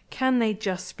Corbyn, can they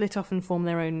just split off and form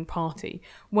their own party?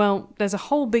 Well, there's a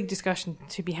whole big discussion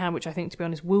to be had, which I think, to be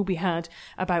honest, will be had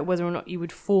about whether or not you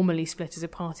would formally split as a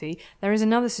party. There is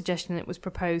another suggestion that was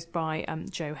proposed by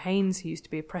Joe Haynes, who used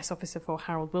to be a press officer for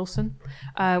Harold Wilson,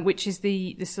 which is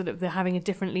the sort of the having a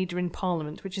different leader in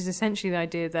Parliament, which is essentially the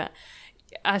idea that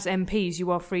as MPs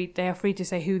they are free to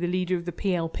say who the leader of the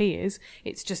PLP is.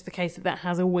 It's just the case that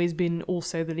has always been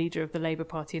also the leader of the Labour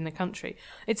Party in the country.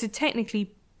 It's a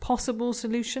technically possible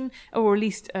solution, or at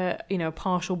least a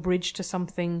partial bridge to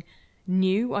something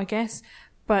new, I guess.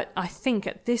 But I think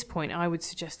at this point I would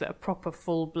suggest that a proper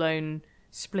full-blown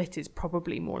split is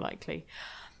probably more likely.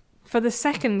 For the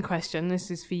second question,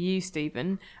 this is for you,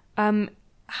 Stephen.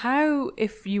 How,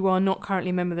 if you are not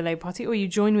currently a member of the Labour Party or you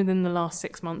join within the last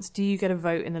 6 months, do you get a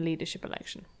vote in a leadership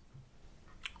election?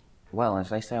 Well, as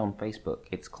they say on Facebook,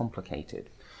 it's complicated.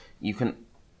 You can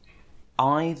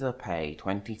either pay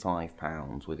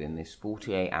 £25 within this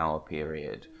 48-hour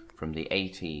period from the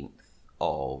 18th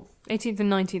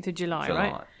and 19th of July,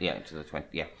 right? Yeah, to the 20th.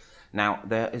 Yeah. Now,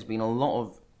 there has been a lot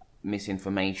of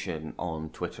misinformation on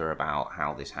Twitter about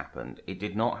how this happened. It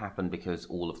did not happen because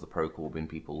all of the pro-Corbyn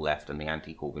people left and the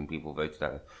anti-Corbyn people voted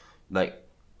out.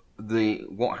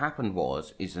 What happened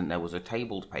is that there was a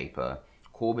tabled paper.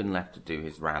 Corbyn left to do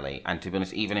his rally, and to be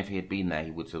honest, even if he had been there,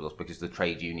 he would still lost because the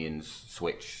trade unions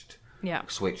switched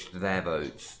their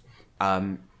votes.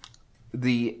 Oh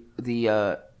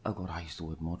god, I used the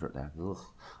word moderate there.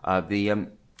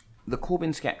 The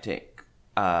Corbyn skeptic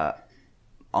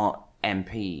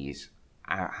MPs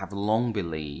have long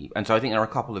believed, and so I think there are a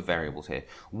couple of variables here.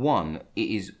 One, it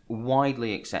is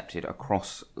widely accepted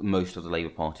across most of the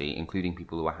Labour Party, including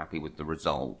people who are happy with the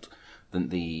result, that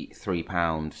the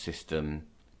 £3 system.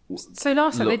 So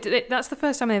last time, that's the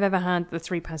first time they've ever had the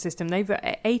 £3 system.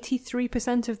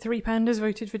 83% of £3-panders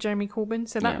voted for Jeremy Corbyn.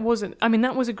 So that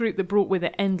that was a group that brought with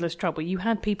it endless trouble. You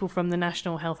had people from the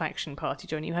National Health Action Party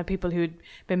join. You had people who had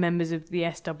been members of the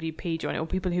SWP join, or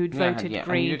people who had voted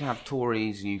Green. And you did have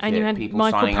Tories, and you had people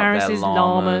Michael signing Paris's up their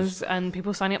llamas, and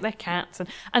people signing up their cats,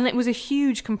 and it was a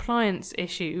huge compliance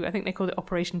issue. I think they called it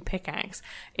Operation Pickaxe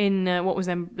in what was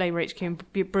then Labour HQ in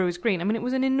Brewers Green. I mean, it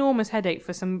was an enormous headache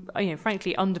for some,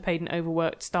 frankly, underpaid and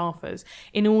overworked staffers,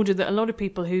 in order that a lot of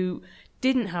people who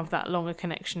didn't have that long a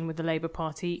connection with the Labour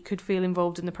Party could feel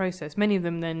involved in the process. Some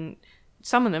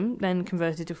of them then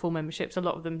converted to full memberships. A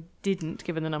lot of them didn't,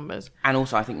 given the numbers. And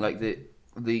also, I think the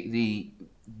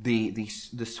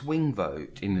swing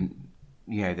vote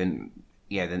then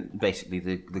basically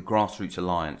the Grassroots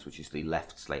Alliance, which is the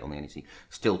left slate on the NEC,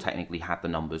 still technically had the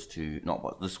numbers to not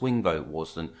what the swing vote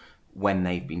was. Then when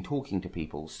they've been talking to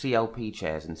people, CLP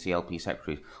chairs and CLP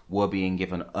secretaries were being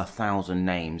given 1,000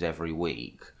 names every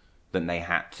week that they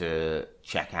had to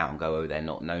check out and go, they're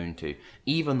not known to.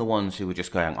 Even the ones who were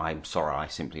just going, I'm sorry, I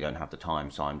simply don't have the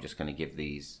time, so I'm just going to give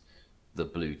these the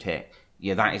blue tick.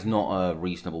 Yeah, that is not a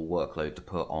reasonable workload to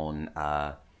put on.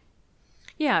 But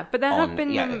there have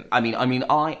been. Yeah,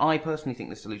 I personally think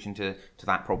the solution to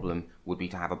that problem would be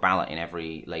to have a ballot in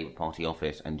every Labour Party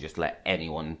office and just let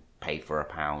anyone paid for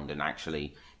 £1, and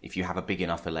actually, if you have a big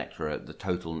enough electorate, the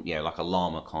total, like a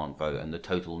llama can't vote, and the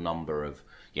total number of,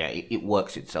 it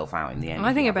works itself out in the end.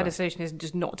 I think a better solution is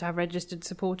just not to have registered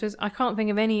supporters. I can't think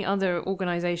of any other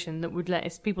organisation that would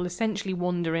let people essentially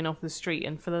wander in off the street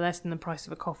and for less than the price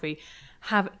of a coffee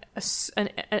have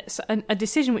a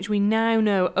decision which we now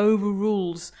know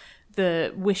overrules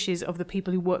the wishes of the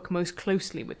people who work most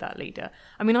closely with that leader.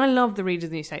 I mean, I love the readers of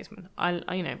the New Statesman.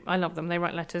 I love them. They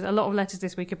write letters. A lot of letters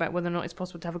this week about whether or not it's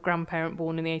possible to have a grandparent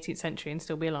born in the 18th century and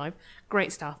still be alive.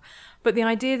 Great stuff. But the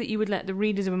idea that you would let the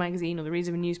readers of a magazine or the readers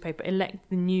of a newspaper elect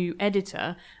the new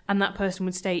editor, and that person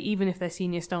would stay even if their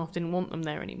senior staff didn't want them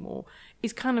there anymore,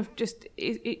 is kind of just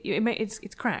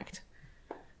it's cracked.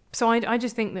 So I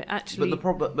just think that actually,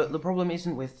 but the problem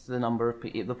isn't with the number of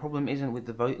people. The problem isn't with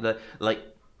the vote.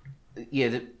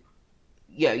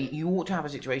 You ought to have a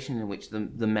situation in which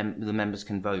the members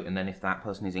can vote, and then if that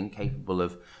person is incapable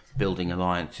of building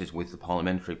alliances with the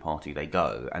parliamentary party, they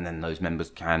go, and then those members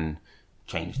can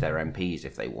change their MPs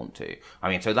if they want to. I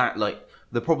mean, so that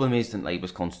the problem is that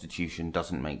Labour's constitution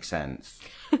doesn't make sense.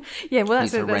 Yeah, well,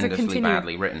 it's horrendously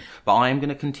badly written. But I am going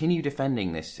to continue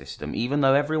defending this system, even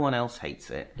though everyone else hates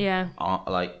it. Yeah.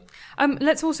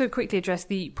 Let's also quickly address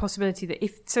the possibility that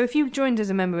if you've joined as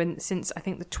a member since I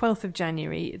think the 12th of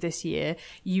January this year,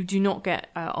 you do not get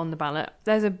on the ballot.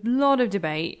 There's a lot of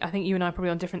debate. I think you and I are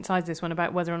probably on different sides of this one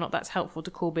about whether or not that's helpful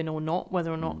to Corbyn or not,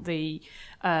 whether or not the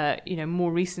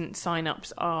more recent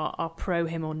sign-ups are pro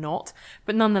him or not.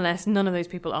 But nonetheless, none of those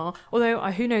people are. Although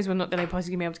who knows whether or not the Labour Party is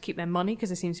going to be able to keep their money, because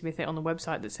there seems to be a thing on the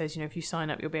website that says, if you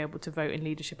sign up, you'll be able to vote in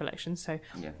leadership elections. So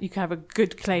you can have a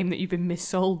good claim that you've been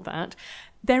missold that.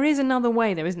 There is another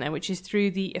way, though, isn't there, which is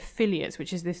through the affiliates,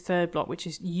 which is this third block, which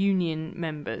is union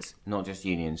members. Not just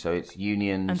unions, so it's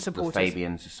unions, and supporters. The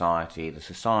Fabian Society, the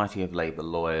Society of Labour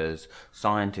Lawyers,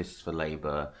 Scientists for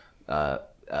Labour,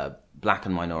 Black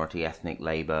and Minority Ethnic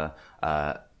Labour,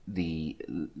 the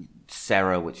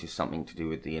SERA, which is something to do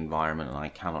with the environment, and I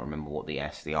cannot remember what the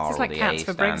S, the R, or the A stands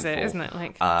for. It's like cats for Brexit, isn't it?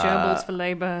 Like gerbils for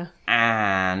Labour.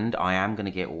 And I am going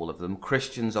to get all of them.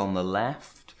 Christians on the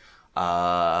Left.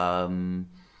 And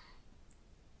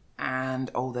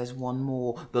there's one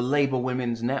more, the Labour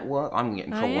Women's Network. I'm going to get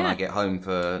in trouble when I get home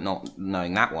for not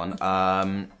knowing that one.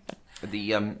 And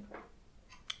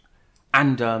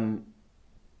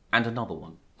another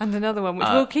one. And another one, which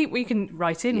we can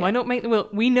write in. Yeah. Why not make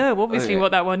we know obviously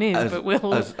what that one is, but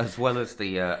we'll as well as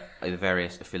the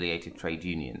various affiliated trade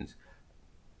unions.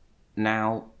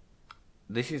 Now,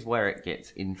 this is where it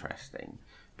gets interesting.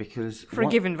 Because for a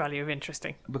given value of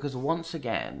interesting. Because once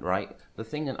again, right, the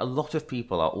thing that a lot of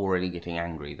people are already getting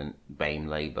angry that BAME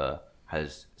Labour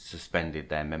has suspended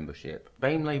their membership.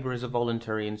 BAME Labour is a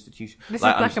voluntary institution. This is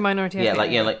Black and Minority.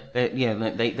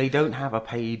 They don't have a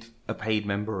paid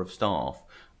member of staff.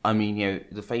 I mean,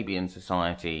 the Fabian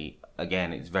Society,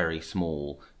 again, it's very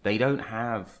small. They don't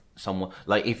have someone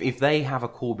if they have a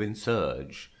Corbyn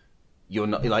surge. You're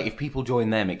not if people join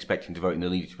them expecting to vote in the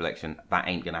leadership election, that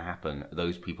ain't going to happen.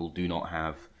 Those people do not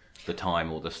have the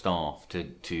time or the staff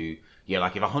to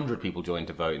if 100 people join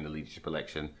to vote in the leadership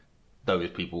election, those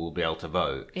people will be able to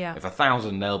vote. Yeah. If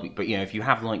 1,000, they'll be. But if you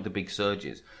have the big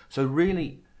surges, so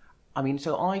really, I mean,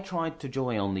 so I tried to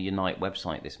join on the Unite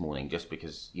website this morning just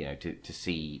because to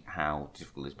see how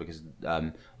difficult it is, because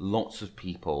lots of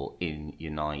people in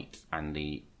Unite and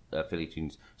the affiliate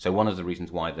unions. So one of the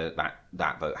reasons why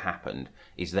that vote happened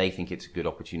is they think it's a good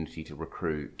opportunity to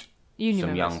recruit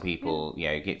some young people,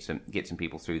 get some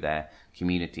people through their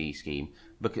community scheme.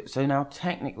 So now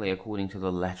technically, according to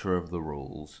the letter of the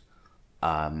rules,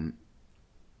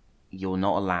 you're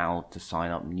not allowed to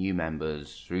sign up new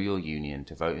members through your union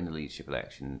to vote in the leadership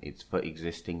election. It's for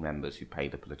existing members who pay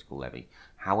the political levy.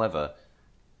 However,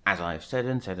 as I've said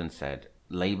and said and said,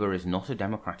 Labour is not a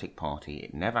democratic party.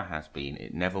 It never has been.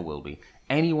 It never will be.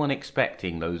 Anyone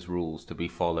expecting those rules to be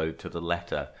followed to the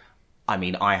letter, I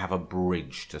mean, I have a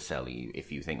bridge to sell you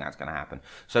if you think that's going to happen.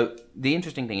 So the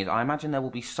interesting thing is, I imagine there will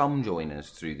be some joiners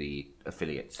through the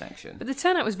affiliate section. But the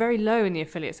turnout was very low in the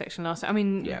affiliate section last time. I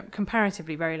mean,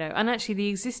 comparatively very low. And actually, the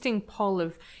existing poll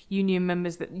of union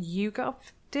members that YouGov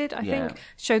did, I think,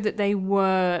 showed that they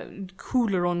were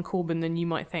cooler on Corbyn than you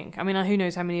might think. I mean, who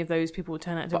knows how many of those people would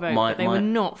turn out to vote, but they were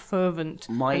not fervent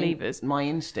believers. My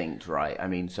instinct, right? I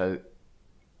mean, so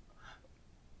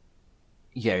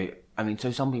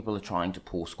some people are trying to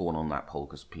pour scorn on that poll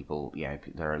because people,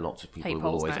 there are lots of people who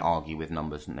will always argue with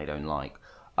numbers and they don't like.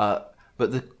 But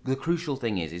the crucial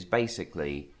thing is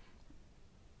basically,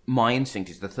 my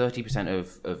instinct is the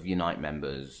 30% of Unite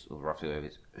members, or roughly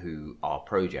who are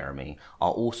pro-Jeremy,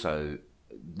 are also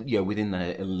within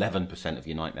the 11% of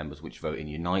Unite members which vote in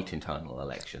Unite internal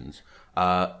elections,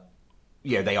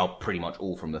 they are pretty much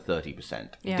all from the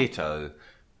 30%. Yeah. Ditto,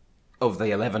 of the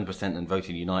 11% that voted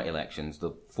in Unite elections,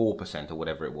 the 4% or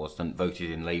whatever it was that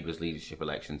voted in Labour's leadership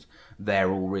elections,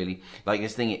 they're all really... Like,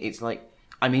 this thing, it's like...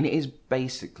 I mean, it is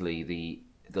basically the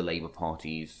Labour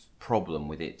Party's problem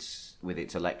with its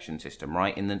election system,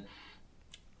 right?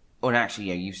 Or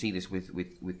actually, you see this with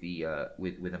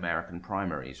American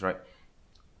primaries, right?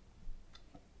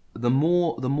 The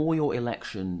more your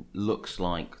election looks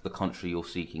like the country you're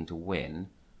seeking to win,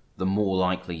 the more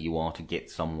likely you are to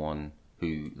get someone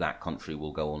who that country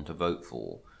will go on to vote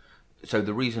for. So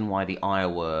the reason why the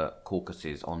Iowa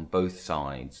caucuses on both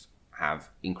sides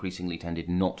have increasingly tended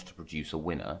not to produce a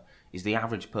winner is the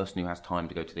average person who has time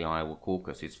to go to the Iowa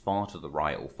caucus is far to the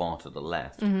right or far to the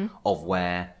left of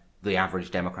where the average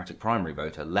Democratic primary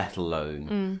voter, let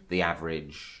alone the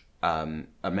average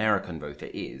American voter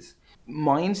is.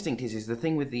 My instinct is the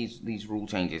thing with these rule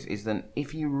changes is that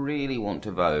if you really want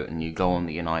to vote and you go on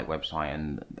the Unite website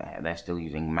and they're still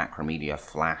using Macromedia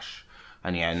Flash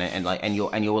and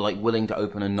you're like willing to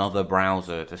open another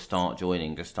browser to start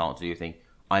joining, to start to do your thing.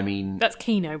 I mean, that's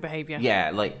Kino behaviour.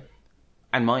 Yeah,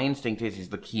 and my instinct is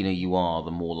the keener you are,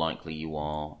 the more likely you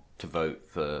are to vote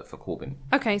for Corbyn.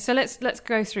 Okay, so let's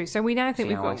go through. So we now think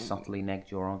we've got... I subtly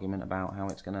negged your argument about how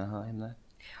it's going to hurt him there?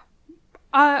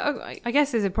 I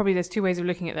guess there's two ways of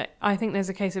looking at that. I think there's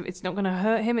a case of it's not going to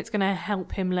hurt him, it's going to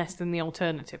help him less than the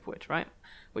alternative would, right?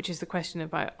 Which is the question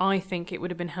about, I think it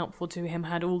would have been helpful to him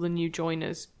had all the new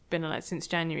joiners been allowed, since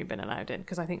January been allowed in,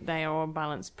 because I think they are on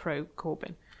balance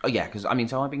pro-Corbyn. Oh yeah, because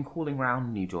so I've been calling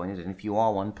round new joiners, and if you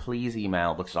are one, please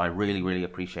email, because I really, really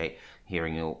appreciate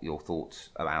hearing your thoughts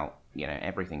about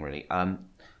everything really.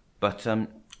 But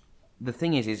the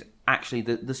thing is actually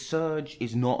the surge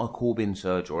is not a Corbyn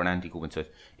surge or an anti-Corbyn surge.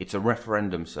 It's a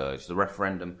referendum surge. The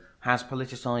referendum has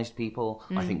politicised people.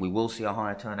 I think we will see a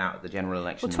higher turnout at the general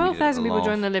election. Well, 12,000 people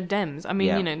joined the Lib Dems. I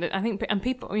mean, I think, and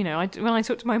people, when I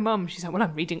talk to my mum, she's like, well,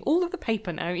 I'm reading all of the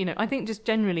paper now. I think just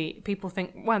generally people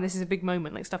think, wow, this is a big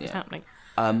moment, like stuff is happening.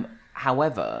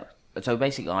 However, so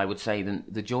basically I would say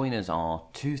that the joiners are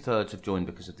 2/3 have joined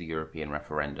because of the European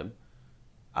referendum.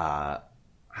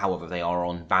 However, they are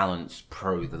on balance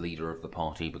pro the leader of the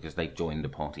party because they've joined the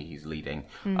party he's leading.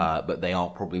 But they are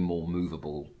probably more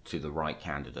movable to the right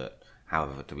candidate.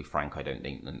 However, to be frank, I don't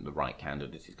think that the right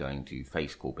candidate is going to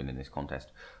face Corbyn in this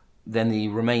contest. Then the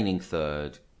remaining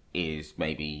third is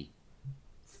maybe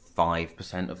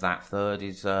 5% of that third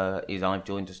is I've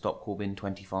joined to stop Corbyn,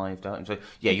 25 don't. So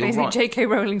yeah, you're basically right. J.K.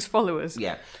 Rowling's followers.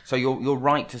 Yeah. So you're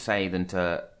right to say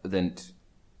that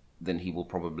he will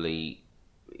probably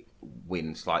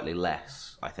win slightly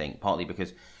less, I think, partly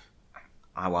because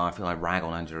I feel I rag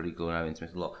on Angela Legal and Owen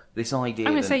Smith a lot. This idea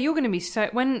I'm going to say you're going to be so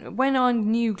when our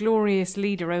new glorious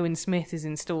leader Owen Smith is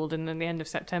installed in the end of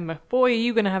September, boy, are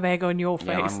you going to have egg on your face.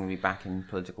 Yeah, I'm going to be back in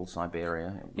political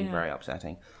Siberia. It'll be very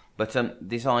upsetting. But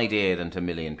this idea that 1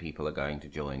 million people are going to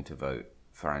join to vote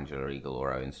for Angela Legal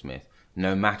or Owen Smith,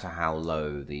 no matter how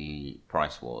low the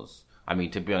price was. I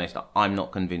mean, to be honest, I'm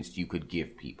not convinced you could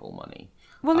give people money.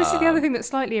 Well, this is the other thing that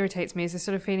slightly irritates me, is this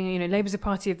sort of feeling, Labour's a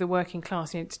party of the working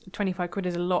class. 25 quid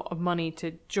is a lot of money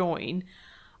to join.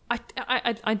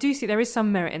 I do see there is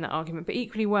some merit in that argument, but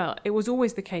equally well, it was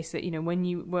always the case that, when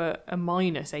you were a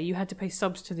minor, say, you had to pay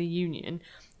subs to the union,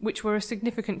 which were a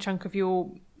significant chunk of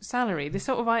your salary. This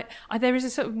sort of there is a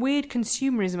sort of weird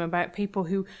consumerism about people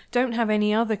who don't have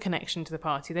any other connection to the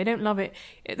party. They don't love it.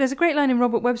 There's a great line in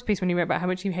Robert Webb's piece when he wrote about how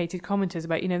much he hated commenters,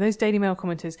 about those Daily Mail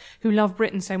commenters who love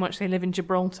Britain so much they live in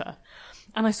Gibraltar.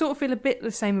 And I sort of feel a bit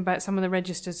the same about some of the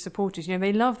registered supporters.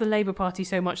 They love the Labour Party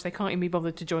so much they can't even be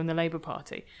bothered to join the Labour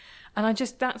Party. And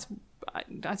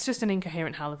that's just an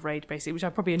incoherent howl of rage, basically, which I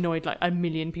probably annoyed like 1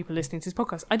 million people listening to this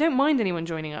podcast. I don't mind anyone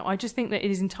joining up. I just think that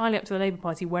it is entirely up to the Labour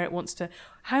Party where it wants to,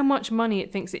 how much money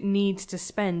it thinks it needs to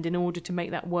spend in order to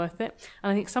make that worth it.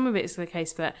 And I think some of it is the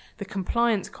case that the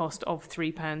compliance cost of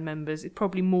 £3 members is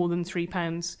probably more than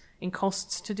 £3 in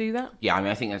costs to do that. Yeah, I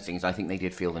mean, I think those things, I think they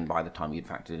did feel that by the time you'd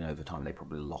factored in overtime, they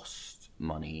probably lost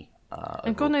money.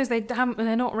 And God knows they're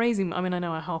not raising. I mean, I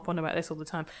know I harp on about this all the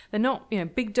time. They're not.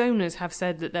 Big donors have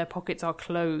said that their pockets are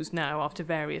closed now after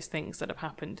various things that have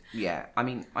happened. Yeah, I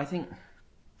mean, I think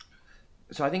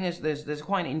there's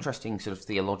quite an interesting sort of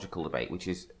theological debate, which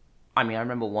is, I mean, I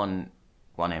remember one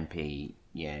MP,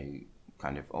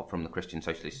 kind of from the Christian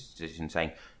Socialist position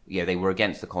saying, they were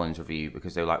against the Collins Review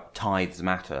because they were like, tithes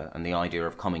matter, and the idea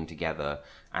of coming together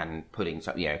and putting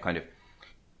kind of.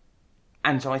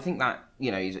 And so I think that,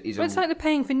 is Well, it's like the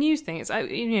paying for news thing. It's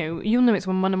you'll know it's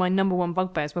one of my number one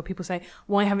bugbears where people say,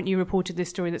 "Why haven't you reported this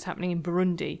story that's happening in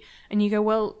Burundi?" And you go,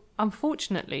 "Well,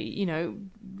 unfortunately,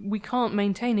 we can't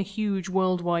maintain a huge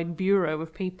worldwide bureau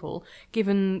of people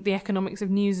given the economics of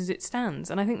news as it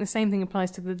stands." And I think the same thing applies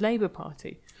to the Labour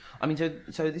Party. I mean,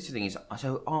 so this thing is,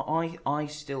 so I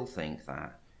still think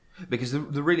that, because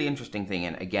the really interesting thing,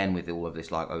 and again with all of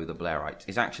this, like, the Blairites,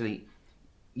 is actually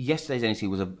yesterday's NEC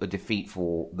was a defeat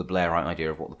for the Blairite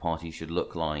idea of what the party should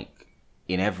look like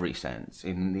in every sense.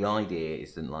 And the idea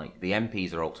is that, like, the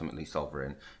MPs are ultimately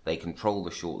sovereign, they control the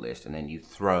shortlist, and then you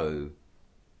throw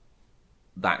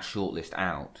that shortlist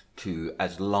out to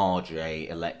as large a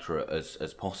electorate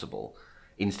as possible.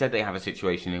 Instead, they have a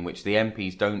situation in which the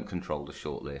MPs don't control the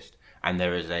shortlist, and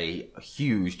there is a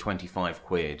huge 25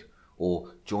 quid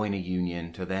or join a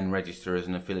union to then register as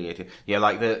an affiliated. Yeah,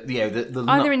 like the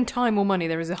either in time or money,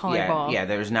 there is a high bar. Yeah,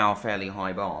 there is now a fairly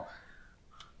high bar.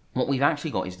 What we've actually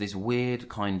got is this weird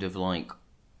kind of like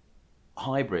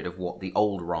hybrid of what the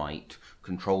old right,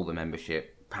 control the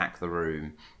membership, pack the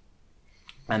room,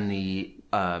 and the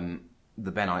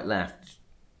Bennite left,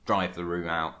 drive the room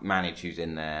out, manage who's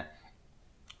in there,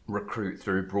 recruit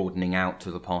through broadening out to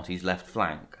the party's left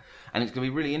flank. And it's going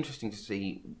to be really interesting to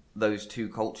see those two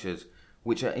cultures,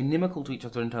 which are inimical to each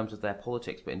other in terms of their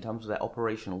politics, but in terms of their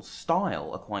operational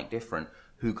style are quite different.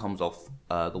 Who comes off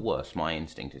the worst? My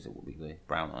instinct is it will be the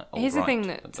brown old Here's right the thing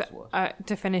that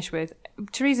to finish with.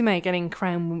 Theresa May getting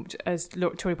crowned as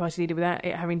Tory party leader without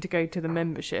it having to go to the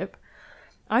membership.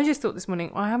 I just thought this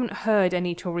morning, I haven't heard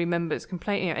any Tory members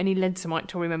complaining, any Leadsamite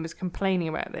Tory members complaining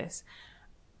about this.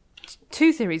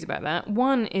 Two theories about that.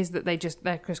 One is that they're just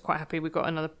quite happy we've got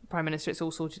another Prime Minister, it's all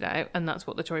sorted out, and that's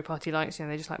what the Tory party likes,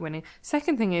 they just like winning.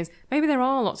 Second thing is, maybe there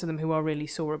are lots of them who are really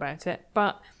sore about it,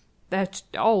 but they're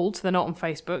old, they're not on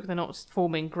Facebook, they're not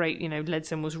forming great,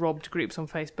 Leadsom was robbed groups on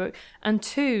Facebook. And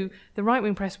two, the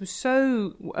right-wing press was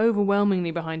so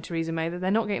overwhelmingly behind Theresa May that they're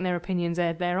not getting their opinions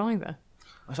aired there either.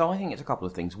 So I think it's a couple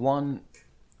of things. One,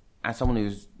 as someone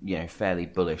who's fairly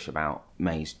bullish about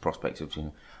May's prospects of,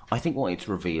 I think what it's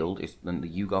revealed is that the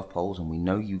YouGov polls, and we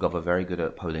know YouGov are very good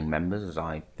at polling members, as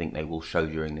I think they will show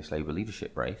during this Labour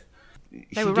leadership race.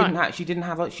 She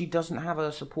doesn't have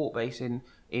a support base in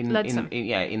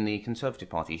the Conservative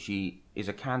Party. She is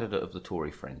a candidate of the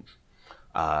Tory fringe,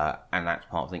 and that's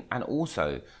part of the thing. And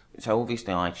also, so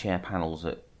obviously I chair panels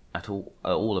at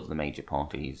all of the major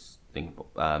parties.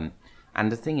 And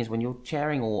the thing is, when you're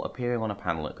chairing or appearing on a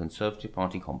panel at a Conservative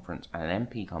Party conference and an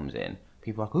MP comes in,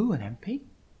 people are like, "Ooh, an MP?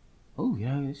 Oh,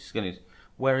 this is going to..."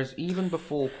 Whereas even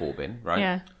before Corbyn, right?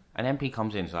 Yeah. An MP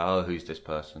comes in and says, "Oh, who's this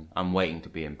person? I'm waiting to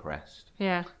be impressed."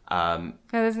 Yeah.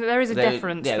 There is a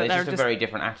deference. Yeah, there's just a very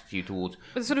different attitude towards...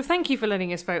 But sort of, thank you for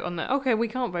letting us vote on that. Okay, we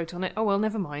can't vote on it. Oh, well,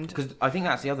 never mind. Because I think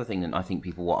that's the other thing that I think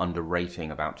people were underrating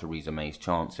about Theresa May's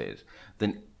chances.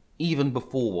 Then even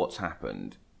before what's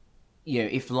happened...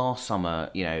 if last summer,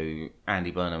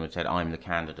 Andy Burnham had said, "I'm the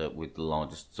candidate with the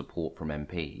largest support from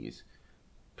MPs,"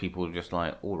 people were just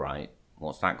like, "All right,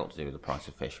 what's that got to do with the price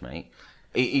of fish, mate?"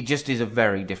 It just is a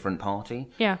very different party.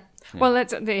 Yeah. Well,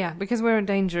 because we're in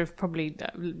danger of probably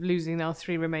losing our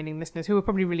 3 remaining listeners, who are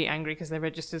probably really angry because they're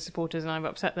registered supporters and I've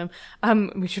upset them.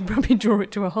 We should probably draw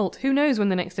it to a halt. Who knows when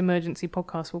the next emergency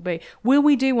podcast will be? Will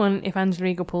we do one if Angela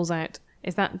Eagle pulls out?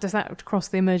 Does that cross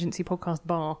the emergency podcast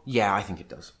bar? Yeah, I think it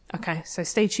does. Okay, so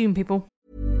stay tuned, people.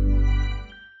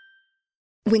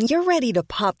 When you're ready to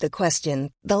pop the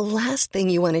question, the last thing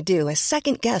you want to do is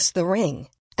second-guess the ring.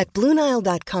 At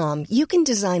BlueNile.com, you can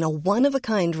design a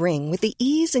one-of-a-kind ring with the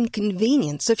ease and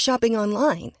convenience of shopping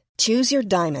online. Choose your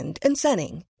diamond and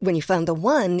setting. When you find the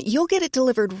one, you'll get it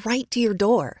delivered right to your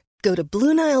door. Go to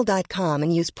BlueNile.com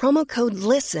and use promo code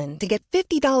LISTEN to get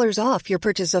 $50 off your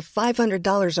purchase of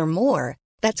 $500 or more.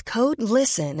 That's code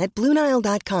LISTEN at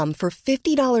BlueNile.com for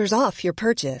 $50 off your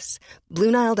purchase.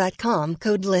 BlueNile.com,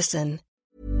 code LISTEN.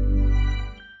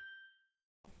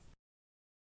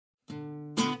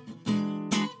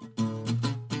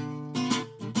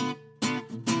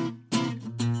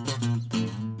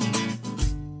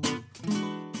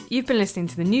 You've been listening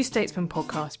to the New Statesman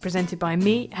podcast, presented by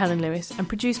me, Helen Lewis, and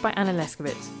produced by Anna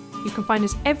Leskowitz. You can find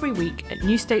us every week at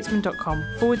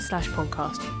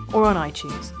newstatesman.com/podcast or on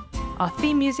iTunes. Our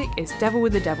theme music is Devil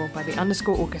with the Devil by the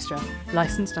 _ Orchestra,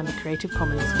 licensed under Creative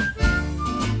Commons.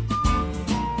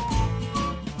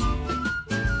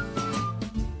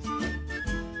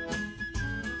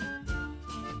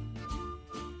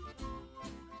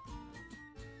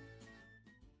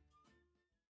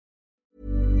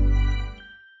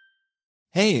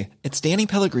 Hey, it's Danny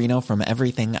Pellegrino from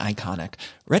Everything Iconic.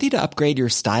 Ready to upgrade your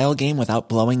style game without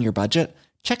blowing your budget?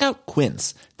 Check out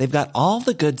Quince. They've got all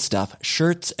the good stuff,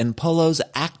 shirts and polos,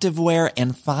 activewear,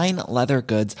 and fine leather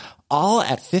goods, all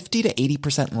at 50 to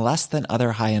 80% less than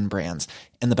other high-end brands.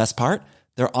 And the best part?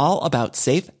 They're all about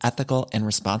safe, ethical, and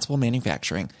responsible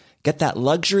manufacturing. Get that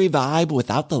luxury vibe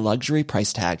without the luxury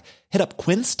price tag. Hit up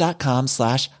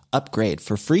quince.com/upgrade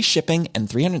for free shipping and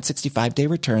 365-day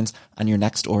returns on your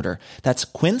next order. That's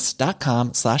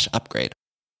quince.com/upgrade.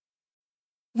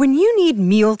 When you need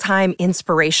mealtime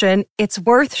inspiration, it's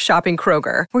worth shopping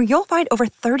Kroger, where you'll find over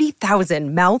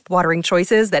 30,000 mouth-watering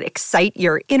choices that excite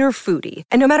your inner foodie.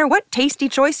 And no matter what tasty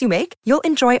choice you make, you'll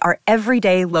enjoy our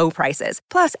everyday low prices,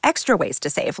 plus extra ways to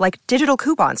save, like digital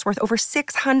coupons worth over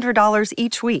 $600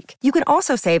 each week. You can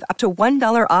also save up to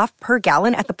 $1 off per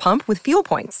gallon at the pump with fuel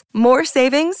points. More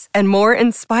savings and more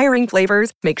inspiring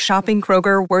flavors make shopping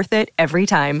Kroger worth it every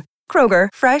time. Kroger,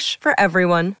 fresh for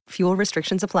everyone. Fuel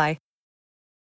restrictions apply.